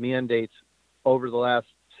about the mandates over the last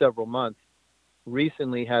several months.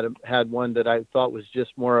 Recently had one that I thought was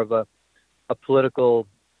just more of a political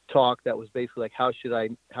talk that was basically like how should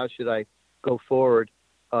I go forward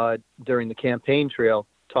during the campaign trail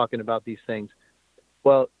talking about these things.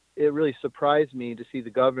 Well, it really surprised me to see the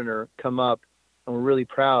governor come up, and we're really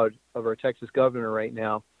proud of our Texas governor right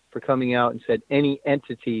now for coming out and said any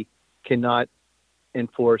entity cannot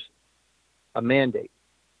enforce a mandate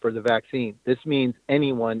for the vaccine. This means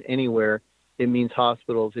anyone, anywhere. It means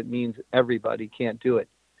hospitals. It means everybody can't do it.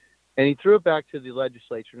 And he threw it back to the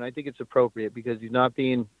legislature, and I think it's appropriate because he's not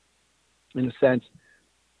being in a sense,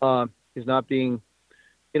 is not being,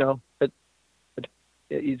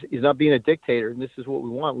 he's not being a dictator. And this is what we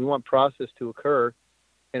want. We want process to occur.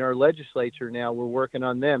 And our legislature now, we're working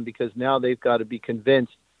on them because now they've got to be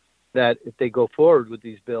convinced that if they go forward with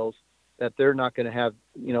these bills, that they're not going to have,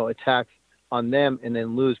 attacks on them and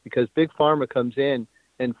then lose, because Big Pharma comes in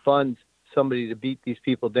and funds somebody to beat these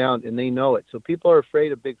people down, and they know it. So people are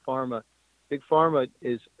afraid of Big Pharma. Big Pharma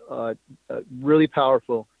is really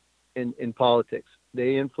powerful in politics.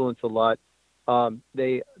 They influence a lot.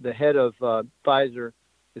 The head of Pfizer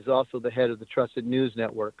is also the head of the Trusted News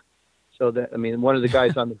Network. So one of the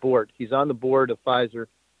guys on the board, he's on the board of Pfizer,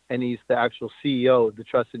 and he's the actual CEO of the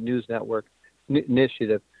Trusted News Network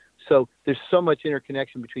initiative. So there's so much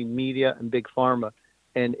interconnection between media and Big Pharma,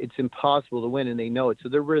 and it's impossible to win, and they know it. So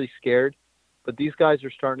they're really scared. But these guys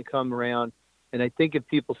are starting to come around, and I think if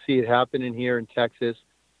people see it happening here in Texas,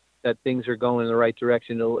 that things are going in the right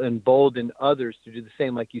direction, it'll embolden others to do the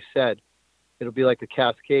same, like you said. It'll be like a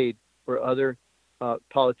cascade where other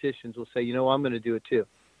politicians will say, I'm going to do it too.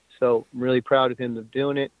 So I'm really proud of him of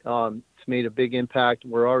doing it. It's made a big impact.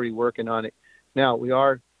 We're already working on it. Now, we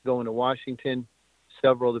are going to Washington.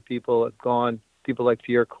 Several of the people have gone, people like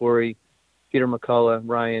Pierre Corey, Peter McCullough,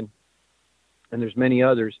 Ryan, and there's many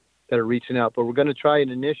others that are reaching out. But we're going to try an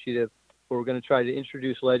initiative where we're going to try to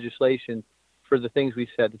introduce legislation for the things we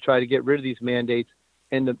said, to try to get rid of these mandates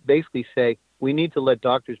and to basically say we need to let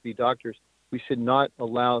doctors be doctors. We should not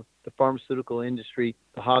allow the pharmaceutical industry,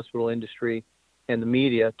 the hospital industry, and the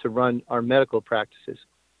media to run our medical practices.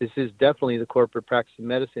 This is definitely the corporate practice of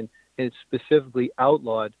medicine, and it's specifically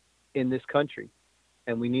outlawed in this country.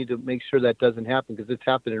 And we need to make sure that doesn't happen, because it's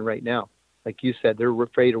happening right now. Like you said, they're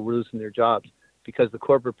afraid of losing their jobs because the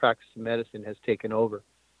corporate practice of medicine has taken over,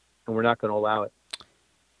 and we're not going to allow it.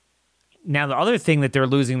 Now, the other thing that they're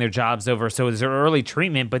losing their jobs over, so is their early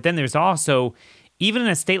treatment, but then there's also, even in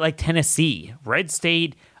a state like Tennessee, red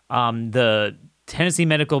state, the Tennessee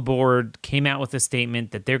Medical Board came out with a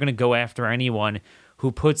statement that they're going to go after anyone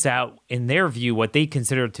who puts out, in their view, what they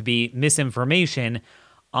consider to be misinformation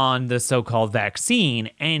on the so-called vaccine.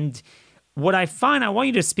 And what I find, I want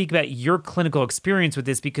you to speak about your clinical experience with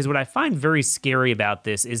this, because what I find very scary about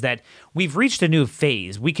this is that we've reached a new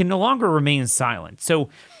phase. We can no longer remain silent. So,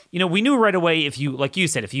 we knew right away, if you, like you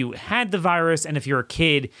said, if you had the virus and if you're a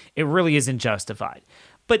kid, it really isn't justified.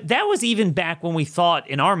 But that was even back when we thought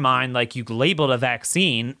in our mind, like, you labeled a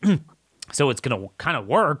vaccine, so it's going to kind of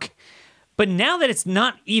work. But now that it's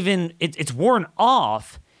not even, it's worn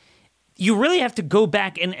off, you really have to go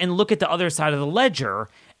back and look at the other side of the ledger,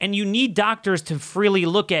 and you need doctors to freely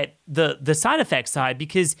look at the side effect side,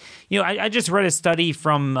 because, I just read a study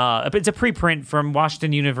from, it's a preprint from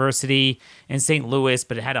Washington University in St. Louis,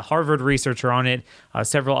 but it had a Harvard researcher on it,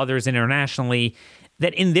 several others internationally,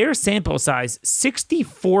 that in their sample size,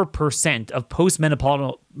 64% of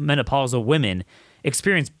postmenopausal women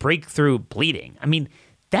experience breakthrough bleeding. I mean,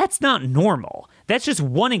 that's not normal. That's just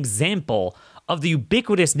one example of the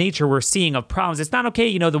ubiquitous nature we're seeing of problems. It's not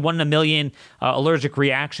okay, the 1 in a million allergic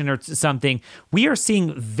reaction or something. We are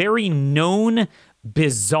seeing very known,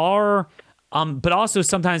 bizarre, but also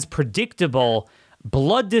sometimes predictable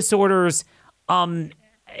blood disorders.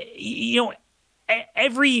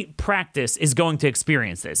 Every practice is going to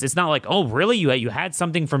experience this. It's not like, oh, really? You had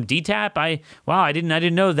something from DTaP? I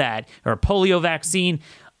didn't know that. Or a polio vaccine.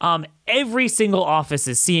 Every single office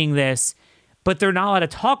is seeing this, but they're not allowed to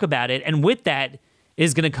talk about it. And with that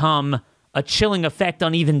is going to come a chilling effect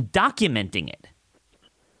on even documenting it.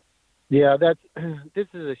 Yeah, this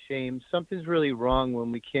is a shame. Something's really wrong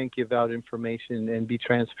when we can't give out information and be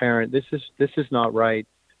transparent. This is not right.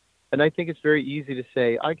 And I think it's very easy to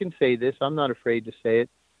say. I can say this. I'm not afraid to say it.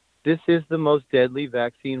 This is the most deadly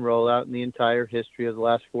vaccine rollout in the entire history of the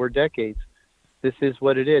last 4 decades. This is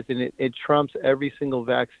what it is. And it trumps every single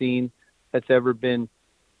vaccine that's ever been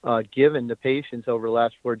given to patients over the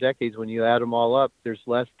last 4 decades. When you add them all up, there's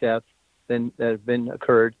less deaths than that have been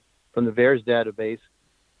occurred from the VAERS database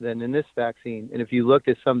than in this vaccine. And if you look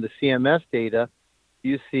at some of the CMS data,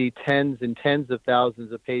 you see tens and tens of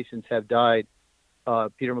thousands of patients have died.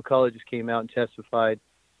 Peter McCullough just came out and testified.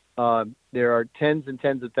 There are tens and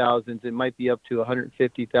tens of thousands. It might be up to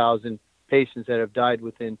 150,000 patients that have died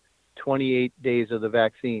within 28 days of the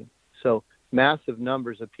vaccine. So massive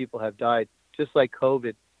numbers of people have died. Just like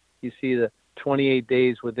COVID, you see the 28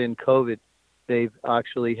 days within COVID, they've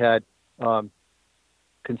actually had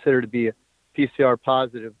considered to be a PCR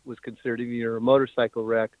positive, was considered to be a motorcycle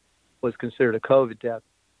wreck, was considered a COVID death.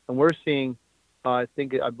 And we're seeing, I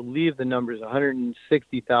believe the number is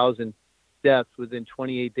 160,000 deaths within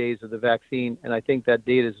 28 days of the vaccine. And I think that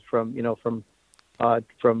data is from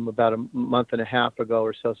from about a month and a half ago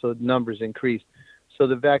or so. So the numbers increased. So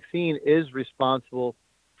the vaccine is responsible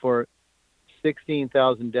for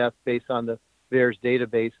 16,000 deaths based on the VAERS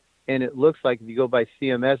database. And it looks like if you go by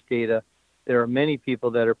CMS data, there are many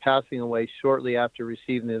people that are passing away shortly after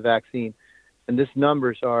receiving the vaccine. And these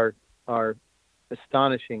numbers are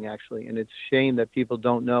astonishing, actually. And it's a shame that people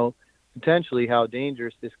don't know potentially how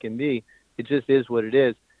dangerous this can be. It just is what it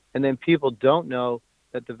is. And then people don't know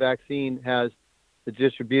that the vaccine has the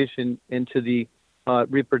distribution into the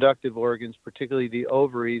reproductive organs, particularly the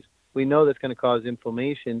ovaries. We know that's going to cause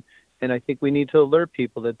inflammation. And I think we need to alert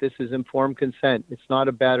people that this is informed consent. It's not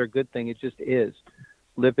a bad or good thing. It just is.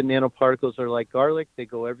 Lipid nanoparticles are like garlic. They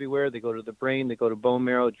go everywhere. They go to the brain. They go to bone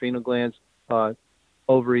marrow, adrenal glands,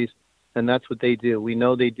 ovaries, and that's what they do. We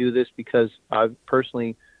know they do this because I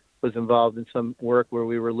personally was involved in some work where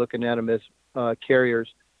we were looking at them as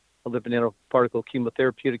carriers, lipid nanoparticle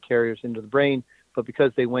chemotherapeutic carriers into the brain, but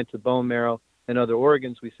because they went to bone marrow and other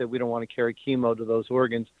organs, we said we don't want to carry chemo to those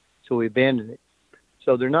organs, so we abandoned it.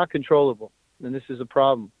 So they're not controllable, and this is a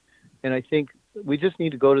problem. And I think we just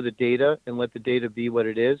need to go to the data and let the data be what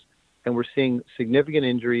it is. And we're seeing significant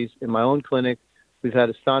injuries in my own clinic. We've had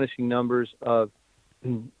astonishing numbers of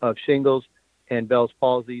shingles and Bell's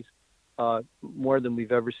palsies, more than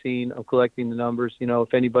we've ever seen. I'm collecting the numbers. You know,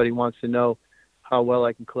 if anybody wants to know how well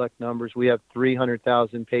I can collect numbers, we have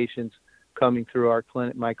 300,000 patients coming through our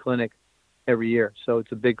clinic, my clinic, every year. So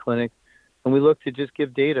it's a big clinic. And we look to just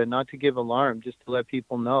give data, not to give alarm, just to let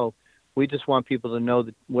people know. We just want people to know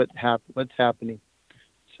that what's happening.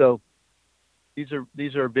 So these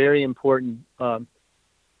are very important.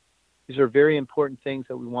 These are very important things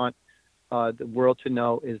that we want the world to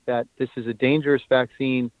know, is that this is a dangerous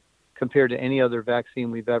vaccine compared to any other vaccine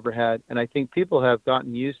we've ever had. And I think people have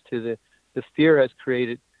gotten used to the fear has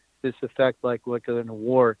created this effect like in a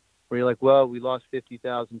war, where you're like, well, we lost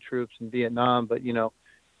 50,000 troops in Vietnam, but you know,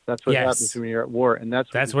 that's what happens when you're at war. And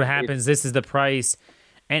that's what happens. This is the price.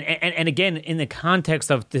 And again, in the context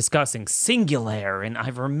of discussing Singulair and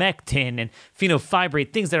ivermectin and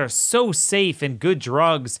fenofibrate, things that are so safe and good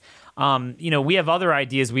drugs, we have other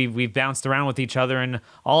ideas we've bounced around with each other, and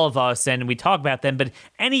all of us, and we talk about them. But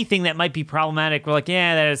anything that might be problematic, we're like,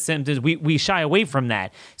 yeah, that has symptoms. We shy away from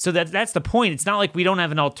that. So that's the point. It's not like we don't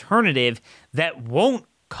have an alternative that won't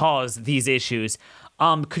cause these issues.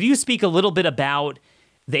 Could you speak a little bit about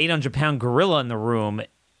the 800-pound gorilla in the room,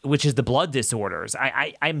 which is the blood disorders?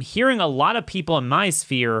 I'm hearing a lot of people in my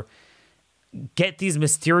sphere get these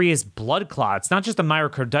mysterious blood clots, not just the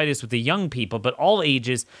myocarditis with the young people, but all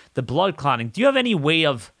ages, the blood clotting. Do you have any way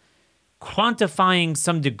of quantifying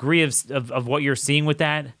some degree of what you're seeing with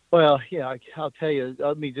that? Well, yeah, I'll tell you.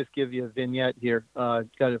 Let me just give you a vignette here.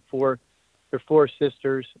 They're four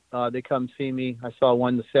sisters. They come see me. I saw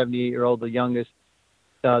one, the 78-year-old, the youngest.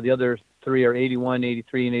 The other three are 81,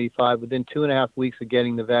 83, and 85. Within 2.5 weeks of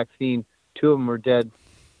getting the vaccine, 2 of them were dead.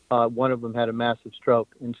 One of them had a massive stroke,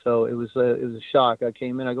 and so it was a shock. I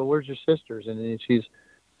came in, I go, "Where's your sisters?" And then it's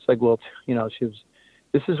like, well, you know,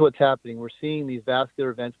 this is what's happening. We're seeing these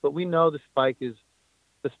vascular events, but we know the spike is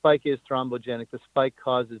thrombogenic. The spike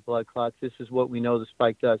causes blood clots. This is what we know the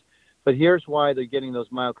spike does. But here's why they're getting those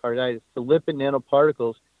myocarditis. The lipid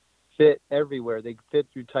nanoparticles fit everywhere. They fit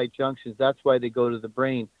through tight junctions. That's why they go to the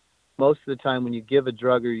brain. Most of the time when you give a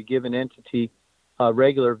drug or you give an entity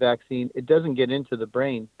regular vaccine, it doesn't get into the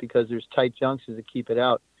brain because there's tight junctions that keep it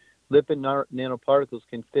out. Lipid nanoparticles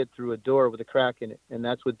can fit through a door with a crack in it, and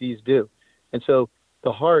that's what these do. And so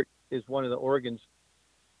the heart is one of the organs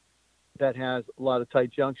that has a lot of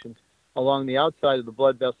tight junctions. Along the outside of the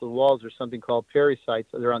blood vessel walls are something called pericytes.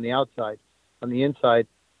 They're on the outside. On the inside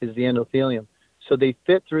is the endothelium. So they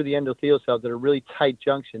fit through the endothelial cells that are really tight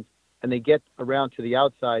junctions, and they get around to the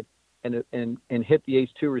outside and hit the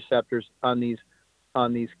ACE2 receptors on these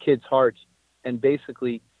kids' hearts, and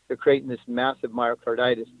basically they're creating this massive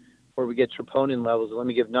myocarditis where we get troponin levels. Let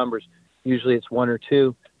me give numbers. Usually it's 1 or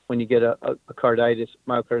 2 when you get a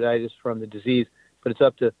myocarditis from the disease, but it's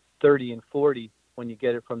up to 30 and 40 when you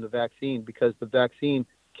get it from the vaccine, because the vaccine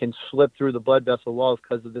can slip through the blood vessel walls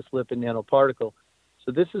because of this lipid nanoparticle.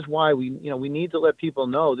 So this is why we need to let people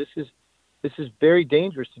know this is very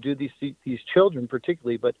dangerous to do these children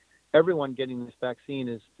particularly, but everyone getting this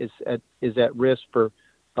vaccine is at risk for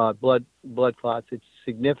blood clots. It's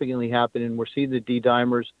significantly happening. We're seeing the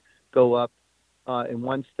D-dimers go up. In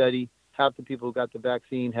one study, half the people who got the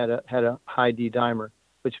vaccine had a high D-dimer,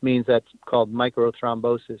 which means that's called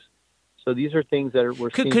microthrombosis. So these are things that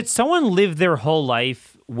we're seeing. Could someone live their whole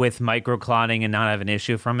life with microclotting and not have an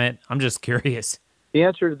issue from it? I'm just curious. The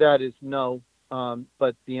answer to that is no.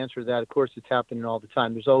 But the answer to that, of course, it's happening all the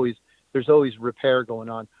time. There's always there's always repair going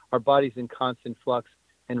on. Our body's in constant flux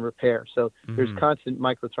and repair. So there's constant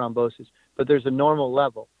microthrombosis, but there's a normal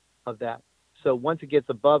level of that. So once it gets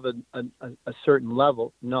above a certain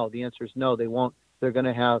level, no, the answer is no, they won't. They're going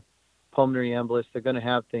to have pulmonary embolus. They're going to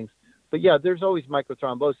have things. But yeah, there's always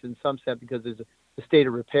microthrombosis in some sense because there's a state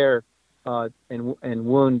of repair and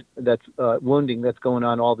wounding that's going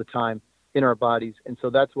on all the time in our bodies. And so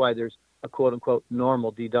that's why there's a quote unquote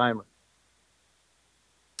normal D-dimer.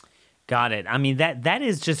 Got it. I mean, that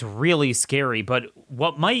is just really scary. But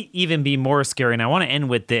what might even be more scary, and I want to end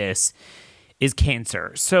with this, is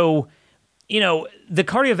cancer. So, the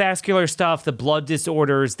cardiovascular stuff, the blood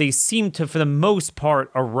disorders, they seem to, for the most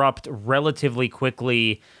part, erupt relatively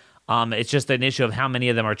quickly. It's just an issue of how many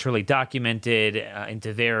of them are truly documented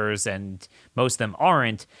into theirs, and most of them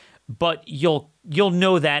aren't. But you'll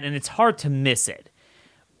know that, and it's hard to miss it.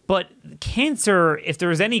 But cancer, if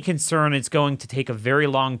there's any concern, it's going to take a very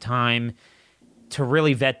long time to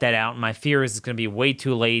really vet that out. And my fear is it's going to be way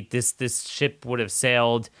too late. This ship would have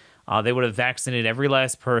sailed. They would have vaccinated every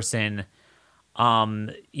last person.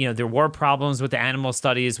 There were problems with the animal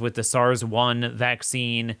studies with the SARS-1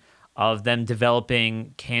 vaccine of them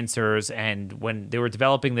developing cancers. And when they were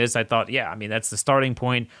developing this, I thought, that's the starting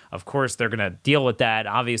point. Of course, they're going to deal with that.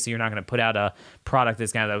 Obviously, you're not going to put out a product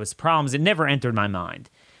that's going to have those problems. It never entered my mind.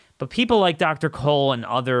 But people like Dr. Cole and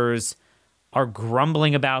others are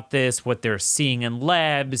grumbling about this, what they're seeing in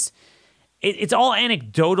labs. It's all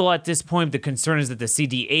anecdotal at this point. The concern is that the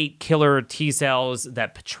CD8 killer T cells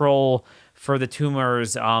that patrol for the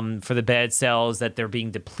tumors, for the bad cells, that they're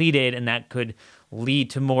being depleted, and that could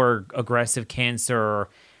lead to more aggressive cancer.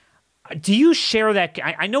 Do you share that?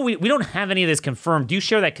 I know we don't have any of this confirmed. Do you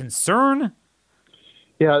share that concern?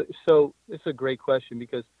 Yeah, so it's a great question,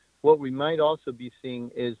 because what we might also be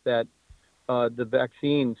seeing is that the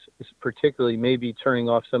vaccines particularly may be turning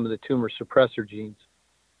off some of the tumor suppressor genes.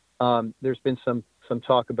 There's been some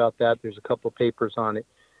talk about that. There's a couple papers on it.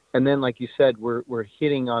 And then, like you said, we're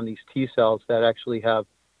hitting on these T cells that actually have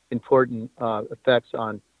important effects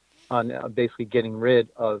on basically getting rid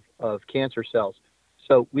of cancer cells.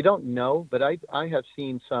 So we don't know, but I have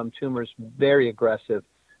seen some tumors very aggressive.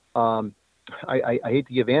 I hate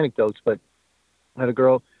to give anecdotes, but I had a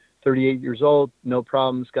girl, 38 years old, no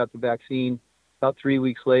problems, got the vaccine. About 3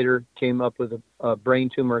 weeks later, came up with a brain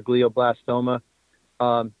tumor, a glioblastoma.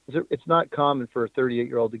 It's not common for a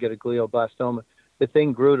 38-year-old to get a glioblastoma. The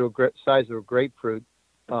thing grew to a size of a grapefruit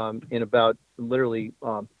in about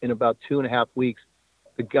 2.5 weeks.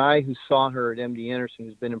 The guy who saw her at MD Anderson,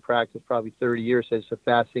 who's been in practice probably 30 years, says it's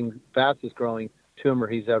the fastest growing tumor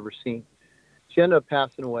he's ever seen. She ended up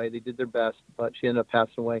passing away. They did their best, but she ended up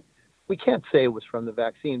passing away. We can't say it was from the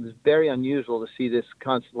vaccine. It was very unusual to see this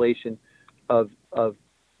constellation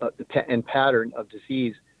and pattern of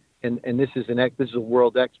disease, and this is a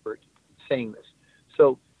world expert saying this.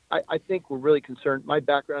 So I think we're really concerned. My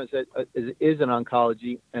background is in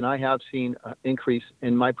oncology, and I have seen an increase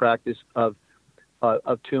in my practice of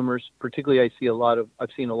tumors. Particularly, I've seen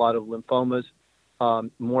a lot of lymphomas,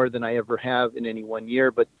 more than I ever have in any 1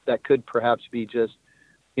 year. But that could perhaps be just,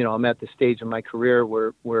 I'm at the stage in my career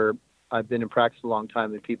where I've been in practice a long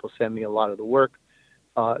time, and people send me a lot of the work.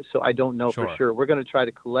 So I don't know for sure. We're going to try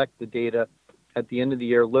to collect the data at the end of the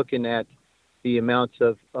year, looking at the amounts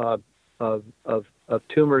of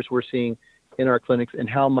tumors we're seeing in our clinics and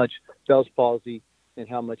how much Bell's palsy and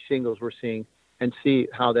how much shingles we're seeing, and see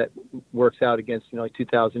how that works out against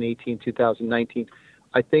 2018, 2019.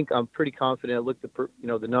 I think I'm pretty confident. I looked at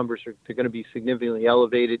the numbers they're going to be significantly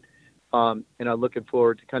elevated, and I'm looking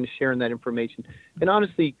forward to kind of sharing that information. And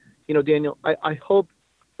honestly, Daniel, I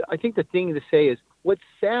think the thing to say is, what's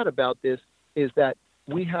sad about this is that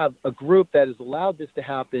we have a group that has allowed this to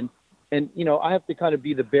happen. And, I have to kind of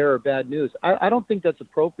be the bearer of bad news. I don't think that's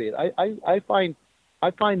appropriate. I find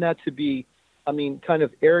that to be, kind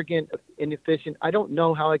of arrogant, inefficient. I don't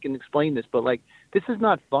know how I can explain this, but this is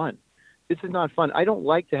not fun. This is not fun. I don't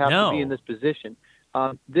like to have to be in this position.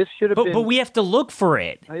 This should have been. But we have to look for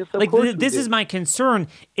it. This is my concern.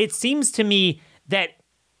 It seems to me that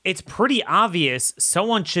it's pretty obvious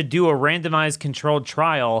someone should do a randomized controlled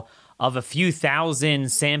trial of a few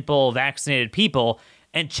thousand sample vaccinated people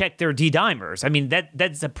and check their D-dimers.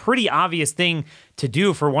 That's a pretty obvious thing to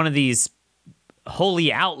do for one of these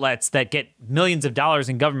holy outlets that get millions of dollars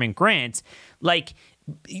in government grants.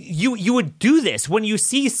 You would do this when you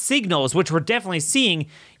see signals, which we're definitely seeing.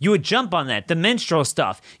 You would jump on that. The menstrual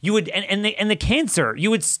stuff, you would, and the cancer, you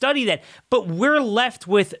would study that. But we're left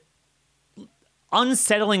with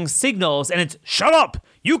unsettling signals, and it's shut up.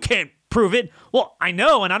 You can't prove it. Well, I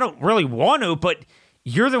know, and I don't really want to, but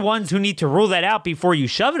You're the ones who need to rule that out before you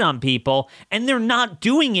shove it on people, and they're not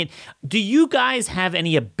doing it. Do you guys have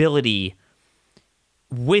any ability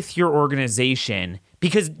with your organization?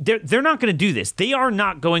 Because they're not going to do this. They are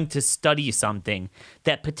not going to study something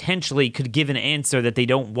that potentially could give an answer that they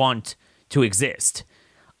don't want to exist.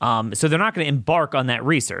 So they're not going to embark on that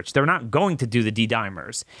research. They're not going to do the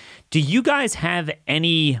D-dimers. Do you guys have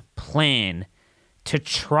any plan to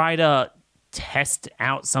try to test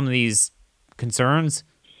out some of these concerns?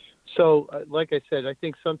 So, like I said, I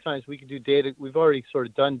think sometimes we can do data. We've already sort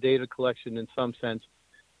of done data collection in some sense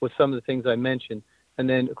with some of the things I mentioned. And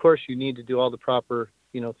then, of course, you need to do all the proper,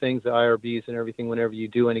 things, the IRBs and everything whenever you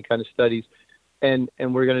do any kind of studies. And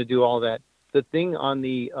we're going to do all that. The thing on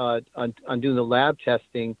the on doing the lab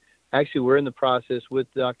testing, actually, we're in the process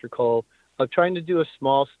with Dr. Cole of trying to do a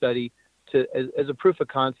small study as a proof of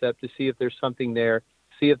concept to see if there's something there,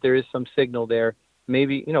 see if there is some signal there.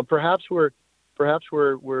 Maybe perhaps we're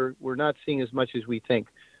not seeing as much as we think.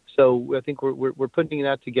 So I think we're putting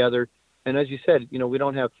that together. And as you said, we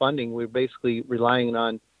don't have funding. We're basically relying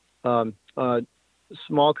on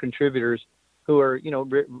small contributors who are,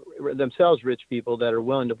 themselves rich people that are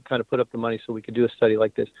willing to kind of put up the money so we could do a study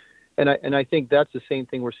like this. And I think that's the same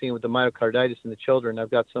thing we're seeing with the myocarditis in the children.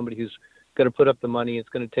 I've got somebody who's going to put up the money. It's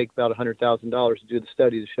going to take about $100,000 to do the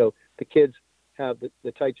study to show the kids have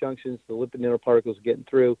the tight junctions, the lipid nanoparticles are getting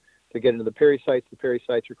through. They're getting to the pericytes. The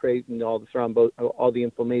pericytes are creating all the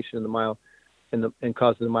inflammation in the and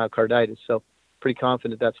causing the myocarditis. So pretty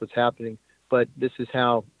confident that's what's happening. But this is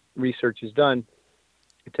how research is done.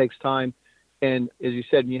 It takes time. And as you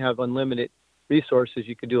said, when you have unlimited resources,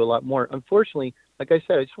 you can do a lot more. Unfortunately, like I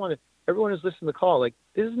said, I just want everyone who's listening to the call, like,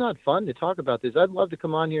 this is not fun to talk about this. I'd love to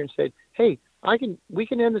come on here and say, hey, we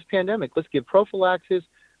can end this pandemic. Let's give prophylaxis.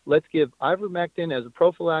 Let's give ivermectin as a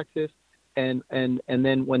prophylaxis. And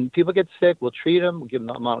then when people get sick, we'll treat them. We'll give them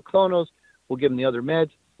the monoclonals. We'll give them the other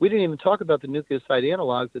meds. We didn't even talk about the nucleoside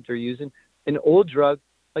analogs that they're using. An old drug,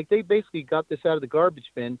 like they basically got this out of the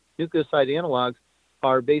garbage bin. Nucleoside analogs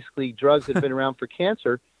are basically drugs that have been around for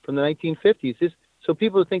cancer from the 1950s. So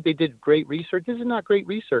people who think they did great research, this is not great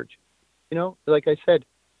research. Like I said,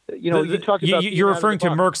 you talk about... You're referring to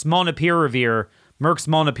Merck's molnupiravir,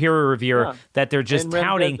 yeah. that they're just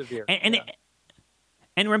touting.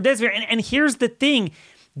 And remdesivir. And here's the thing.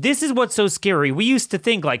 This is what's so scary. We used to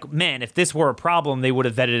think like, man, if this were a problem, they would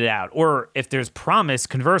have vetted it out. Or if there's promise,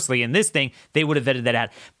 conversely, in this thing, they would have vetted that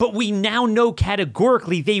out. But we now know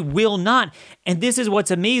categorically they will not. And this is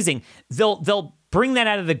what's amazing. They'll bring that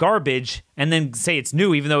out of the garbage and then say it's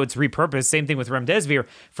new, even though it's repurposed. Same thing with remdesivir,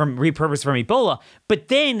 repurposed from Ebola. But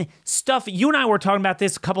then stuff, you and I were talking about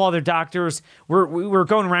this, a couple other doctors, we were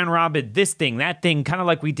going around Robin, this thing, that thing, kind of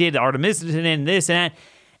like we did artemisinin and this and that.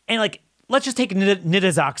 And like, let's just take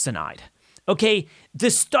nitazoxanide. Okay, the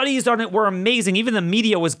studies on it were amazing. Even the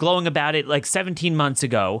media was glowing about it like 17 months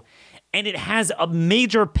ago. And it has a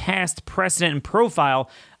major past precedent and profile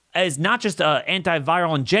as not just an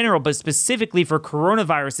antiviral in general, but specifically for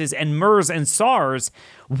coronaviruses and MERS and SARS.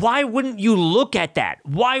 Why wouldn't you look at that?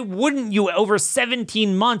 Why wouldn't you, over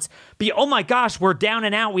 17 months, be, oh my gosh, we're down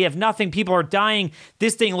and out, we have nothing, people are dying,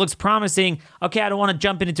 this thing looks promising, okay, I don't want to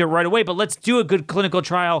jump into it right away, but let's do a good clinical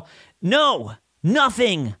trial. No,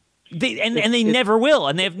 nothing. They never will,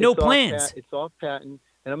 and they have no plans. It's off patent,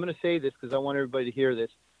 and I'm going to say this because I want everybody to hear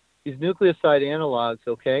this. These nucleoside analogs,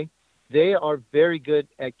 okay, they are very good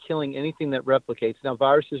at killing anything that replicates. Now,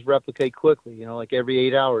 viruses replicate quickly, like every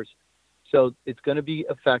 8 hours. So it's going to be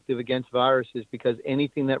effective against viruses because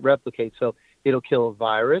anything that replicates. So it'll kill a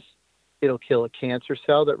virus. It'll kill a cancer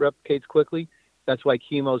cell that replicates quickly. That's why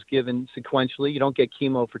chemo is given sequentially. You don't get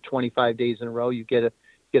chemo for 25 days in a row. You get a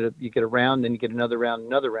round, then you get another round,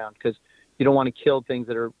 because you don't want to kill things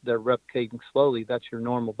that are replicating slowly. That's your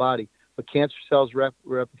normal body. But cancer cells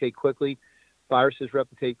replicate quickly. Viruses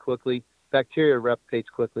replicate quickly. Bacteria replicates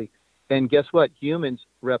quickly. And guess what? Humans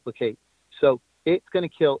replicate. So it's going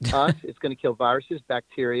to kill us. It's going to kill viruses,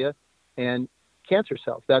 bacteria, and cancer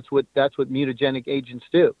cells. That's what mutagenic agents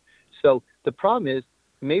do. So the problem is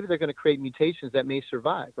maybe they're going to create mutations that may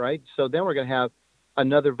survive, right? So then we're going to have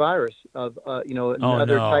another virus of,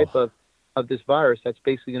 type of this virus that's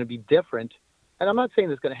basically going to be different. And I'm not saying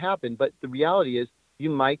that's going to happen, but the reality is you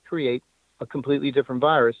might create a completely different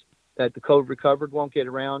virus that the COVID recovered won't get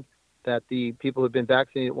around, that the people who have been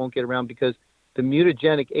vaccinated won't get around, because the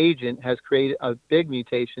mutagenic agent has created a big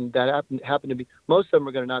mutation that happen to be, most of them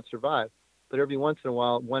are going to not survive. But every once in a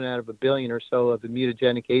while, 1 out of a billion or so of the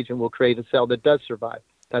mutagenic agent will create a cell that does survive.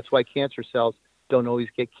 That's why cancer cells don't always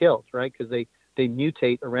get killed, right? Because they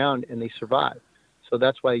mutate around and they survive. So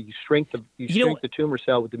that's why you shrink the tumor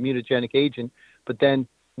cell with the mutagenic agent, but then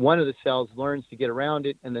one of the cells learns to get around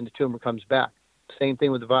it, and then the tumor comes back. Same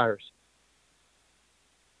thing with the virus.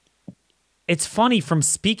 It's funny, from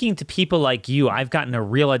speaking to people like you, I've gotten a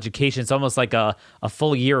real education. It's almost like a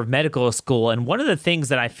full year of medical school. And one of the things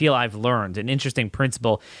that I feel I've learned, an interesting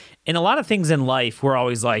principle, in a lot of things in life, we're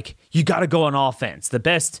always like, you got to go on offense. The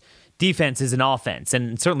best defense is an offense.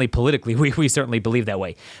 And certainly politically, we certainly believe that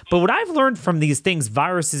way. But what I've learned from these things,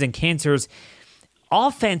 viruses and cancers,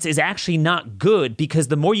 offense is actually not good, because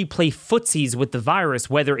the more you play footsies with the virus,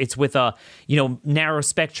 whether it's with a narrow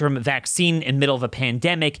spectrum vaccine in the middle of a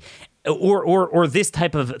pandemic, or this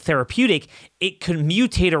type of therapeutic, it can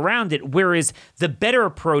mutate around it. Whereas the better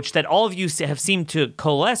approach that all of you have seemed to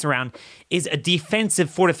coalesce around is a defensive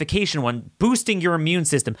fortification one, boosting your immune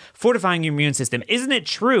system, fortifying your immune system. Isn't it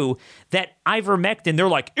true that ivermectin, they're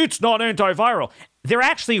like, it's not antiviral? They're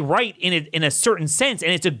actually right in a certain sense,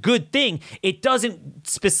 and it's a good thing. It doesn't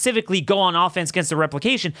specifically go on offense against the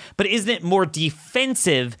replication, but isn't it more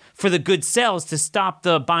defensive for the good cells to stop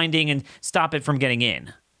the binding and stop it from getting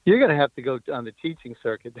in? You're going to have to go on the teaching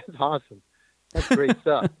circuit. That's awesome. That's great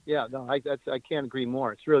stuff. Yeah, no, I can't agree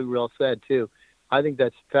more. It's really well said, too. I think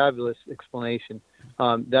that's a fabulous explanation.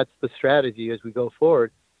 That's the strategy as we go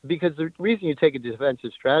forward, because the reason you take a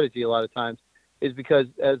defensive strategy a lot of times is because,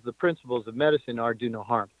 as the principles of medicine are, do no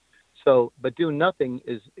harm. So, but do nothing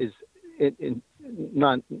is it's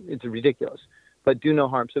ridiculous. But do no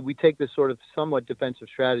harm. So we take this sort of somewhat defensive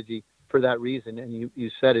strategy for that reason, and you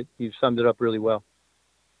said it. You summed it up really well.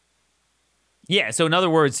 Yeah, so in other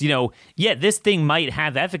words, this thing might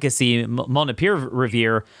have efficacy,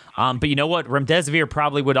 molnupiravir, but you know what? Remdesivir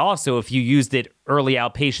probably would also, if you used it early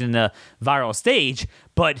outpatient in the viral stage,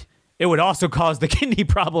 but it would also cause the kidney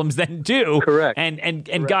problems then too. Correct. And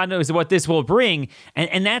Correct. God knows what this will bring.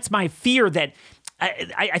 And that's my fear, that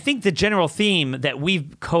I think the general theme that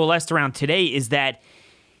we've coalesced around today is that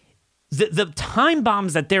the time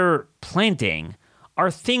bombs that they're planting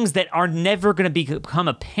are things that are never going to become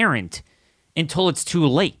apparent until it's too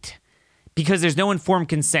late, because there's no informed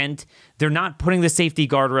consent. They're not putting the safety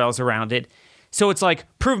guardrails around it. So it's like,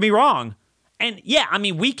 prove me wrong. And yeah, I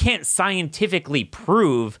mean, we can't scientifically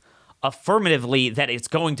prove affirmatively that it's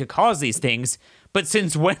going to cause these things. But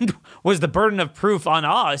since when was the burden of proof on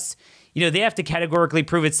us? They have to categorically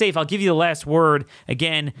prove it's safe. I'll give you the last word.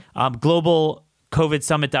 Again,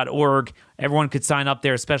 globalcovidsummit.org. Everyone could sign up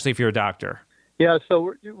there, especially if you're a doctor. Yeah,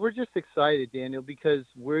 so we're just excited, Daniel, because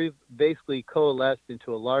we've basically coalesced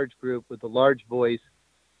into a large group with a large voice.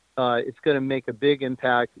 It's going to make a big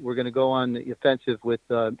impact. We're going to go on the offensive with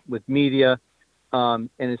media, in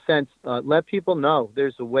a sense, let people know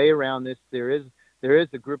there's a way around this. There is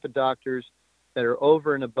a group of doctors that are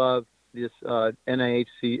over and above this NIH,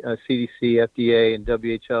 CDC, FDA, and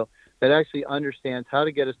WHO that actually understands how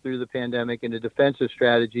to get us through the pandemic in a defensive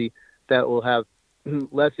strategy that will have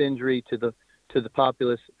less injury to the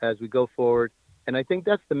populace as we go forward. And I think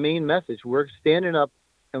that's the main message. We're standing up,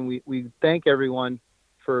 and we thank everyone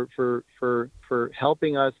for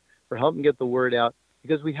helping us, for helping get the word out,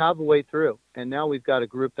 because we have a way through. And now we've got a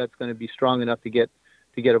group that's going to be strong enough to get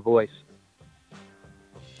a voice.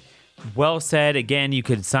 Well said. Again, you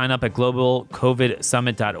could sign up at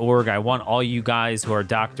globalcovidsummit.org. I want all you guys who are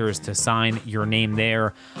doctors to sign your name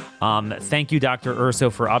there. Thank you, Dr. Urso,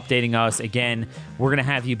 for updating us. Again, we're going to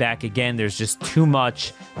have you back again. There's just too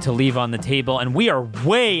much to leave on the table, and we are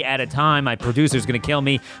way out of time. My producer's going to kill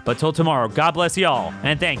me. But till tomorrow, God bless y'all,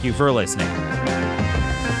 and thank you for listening.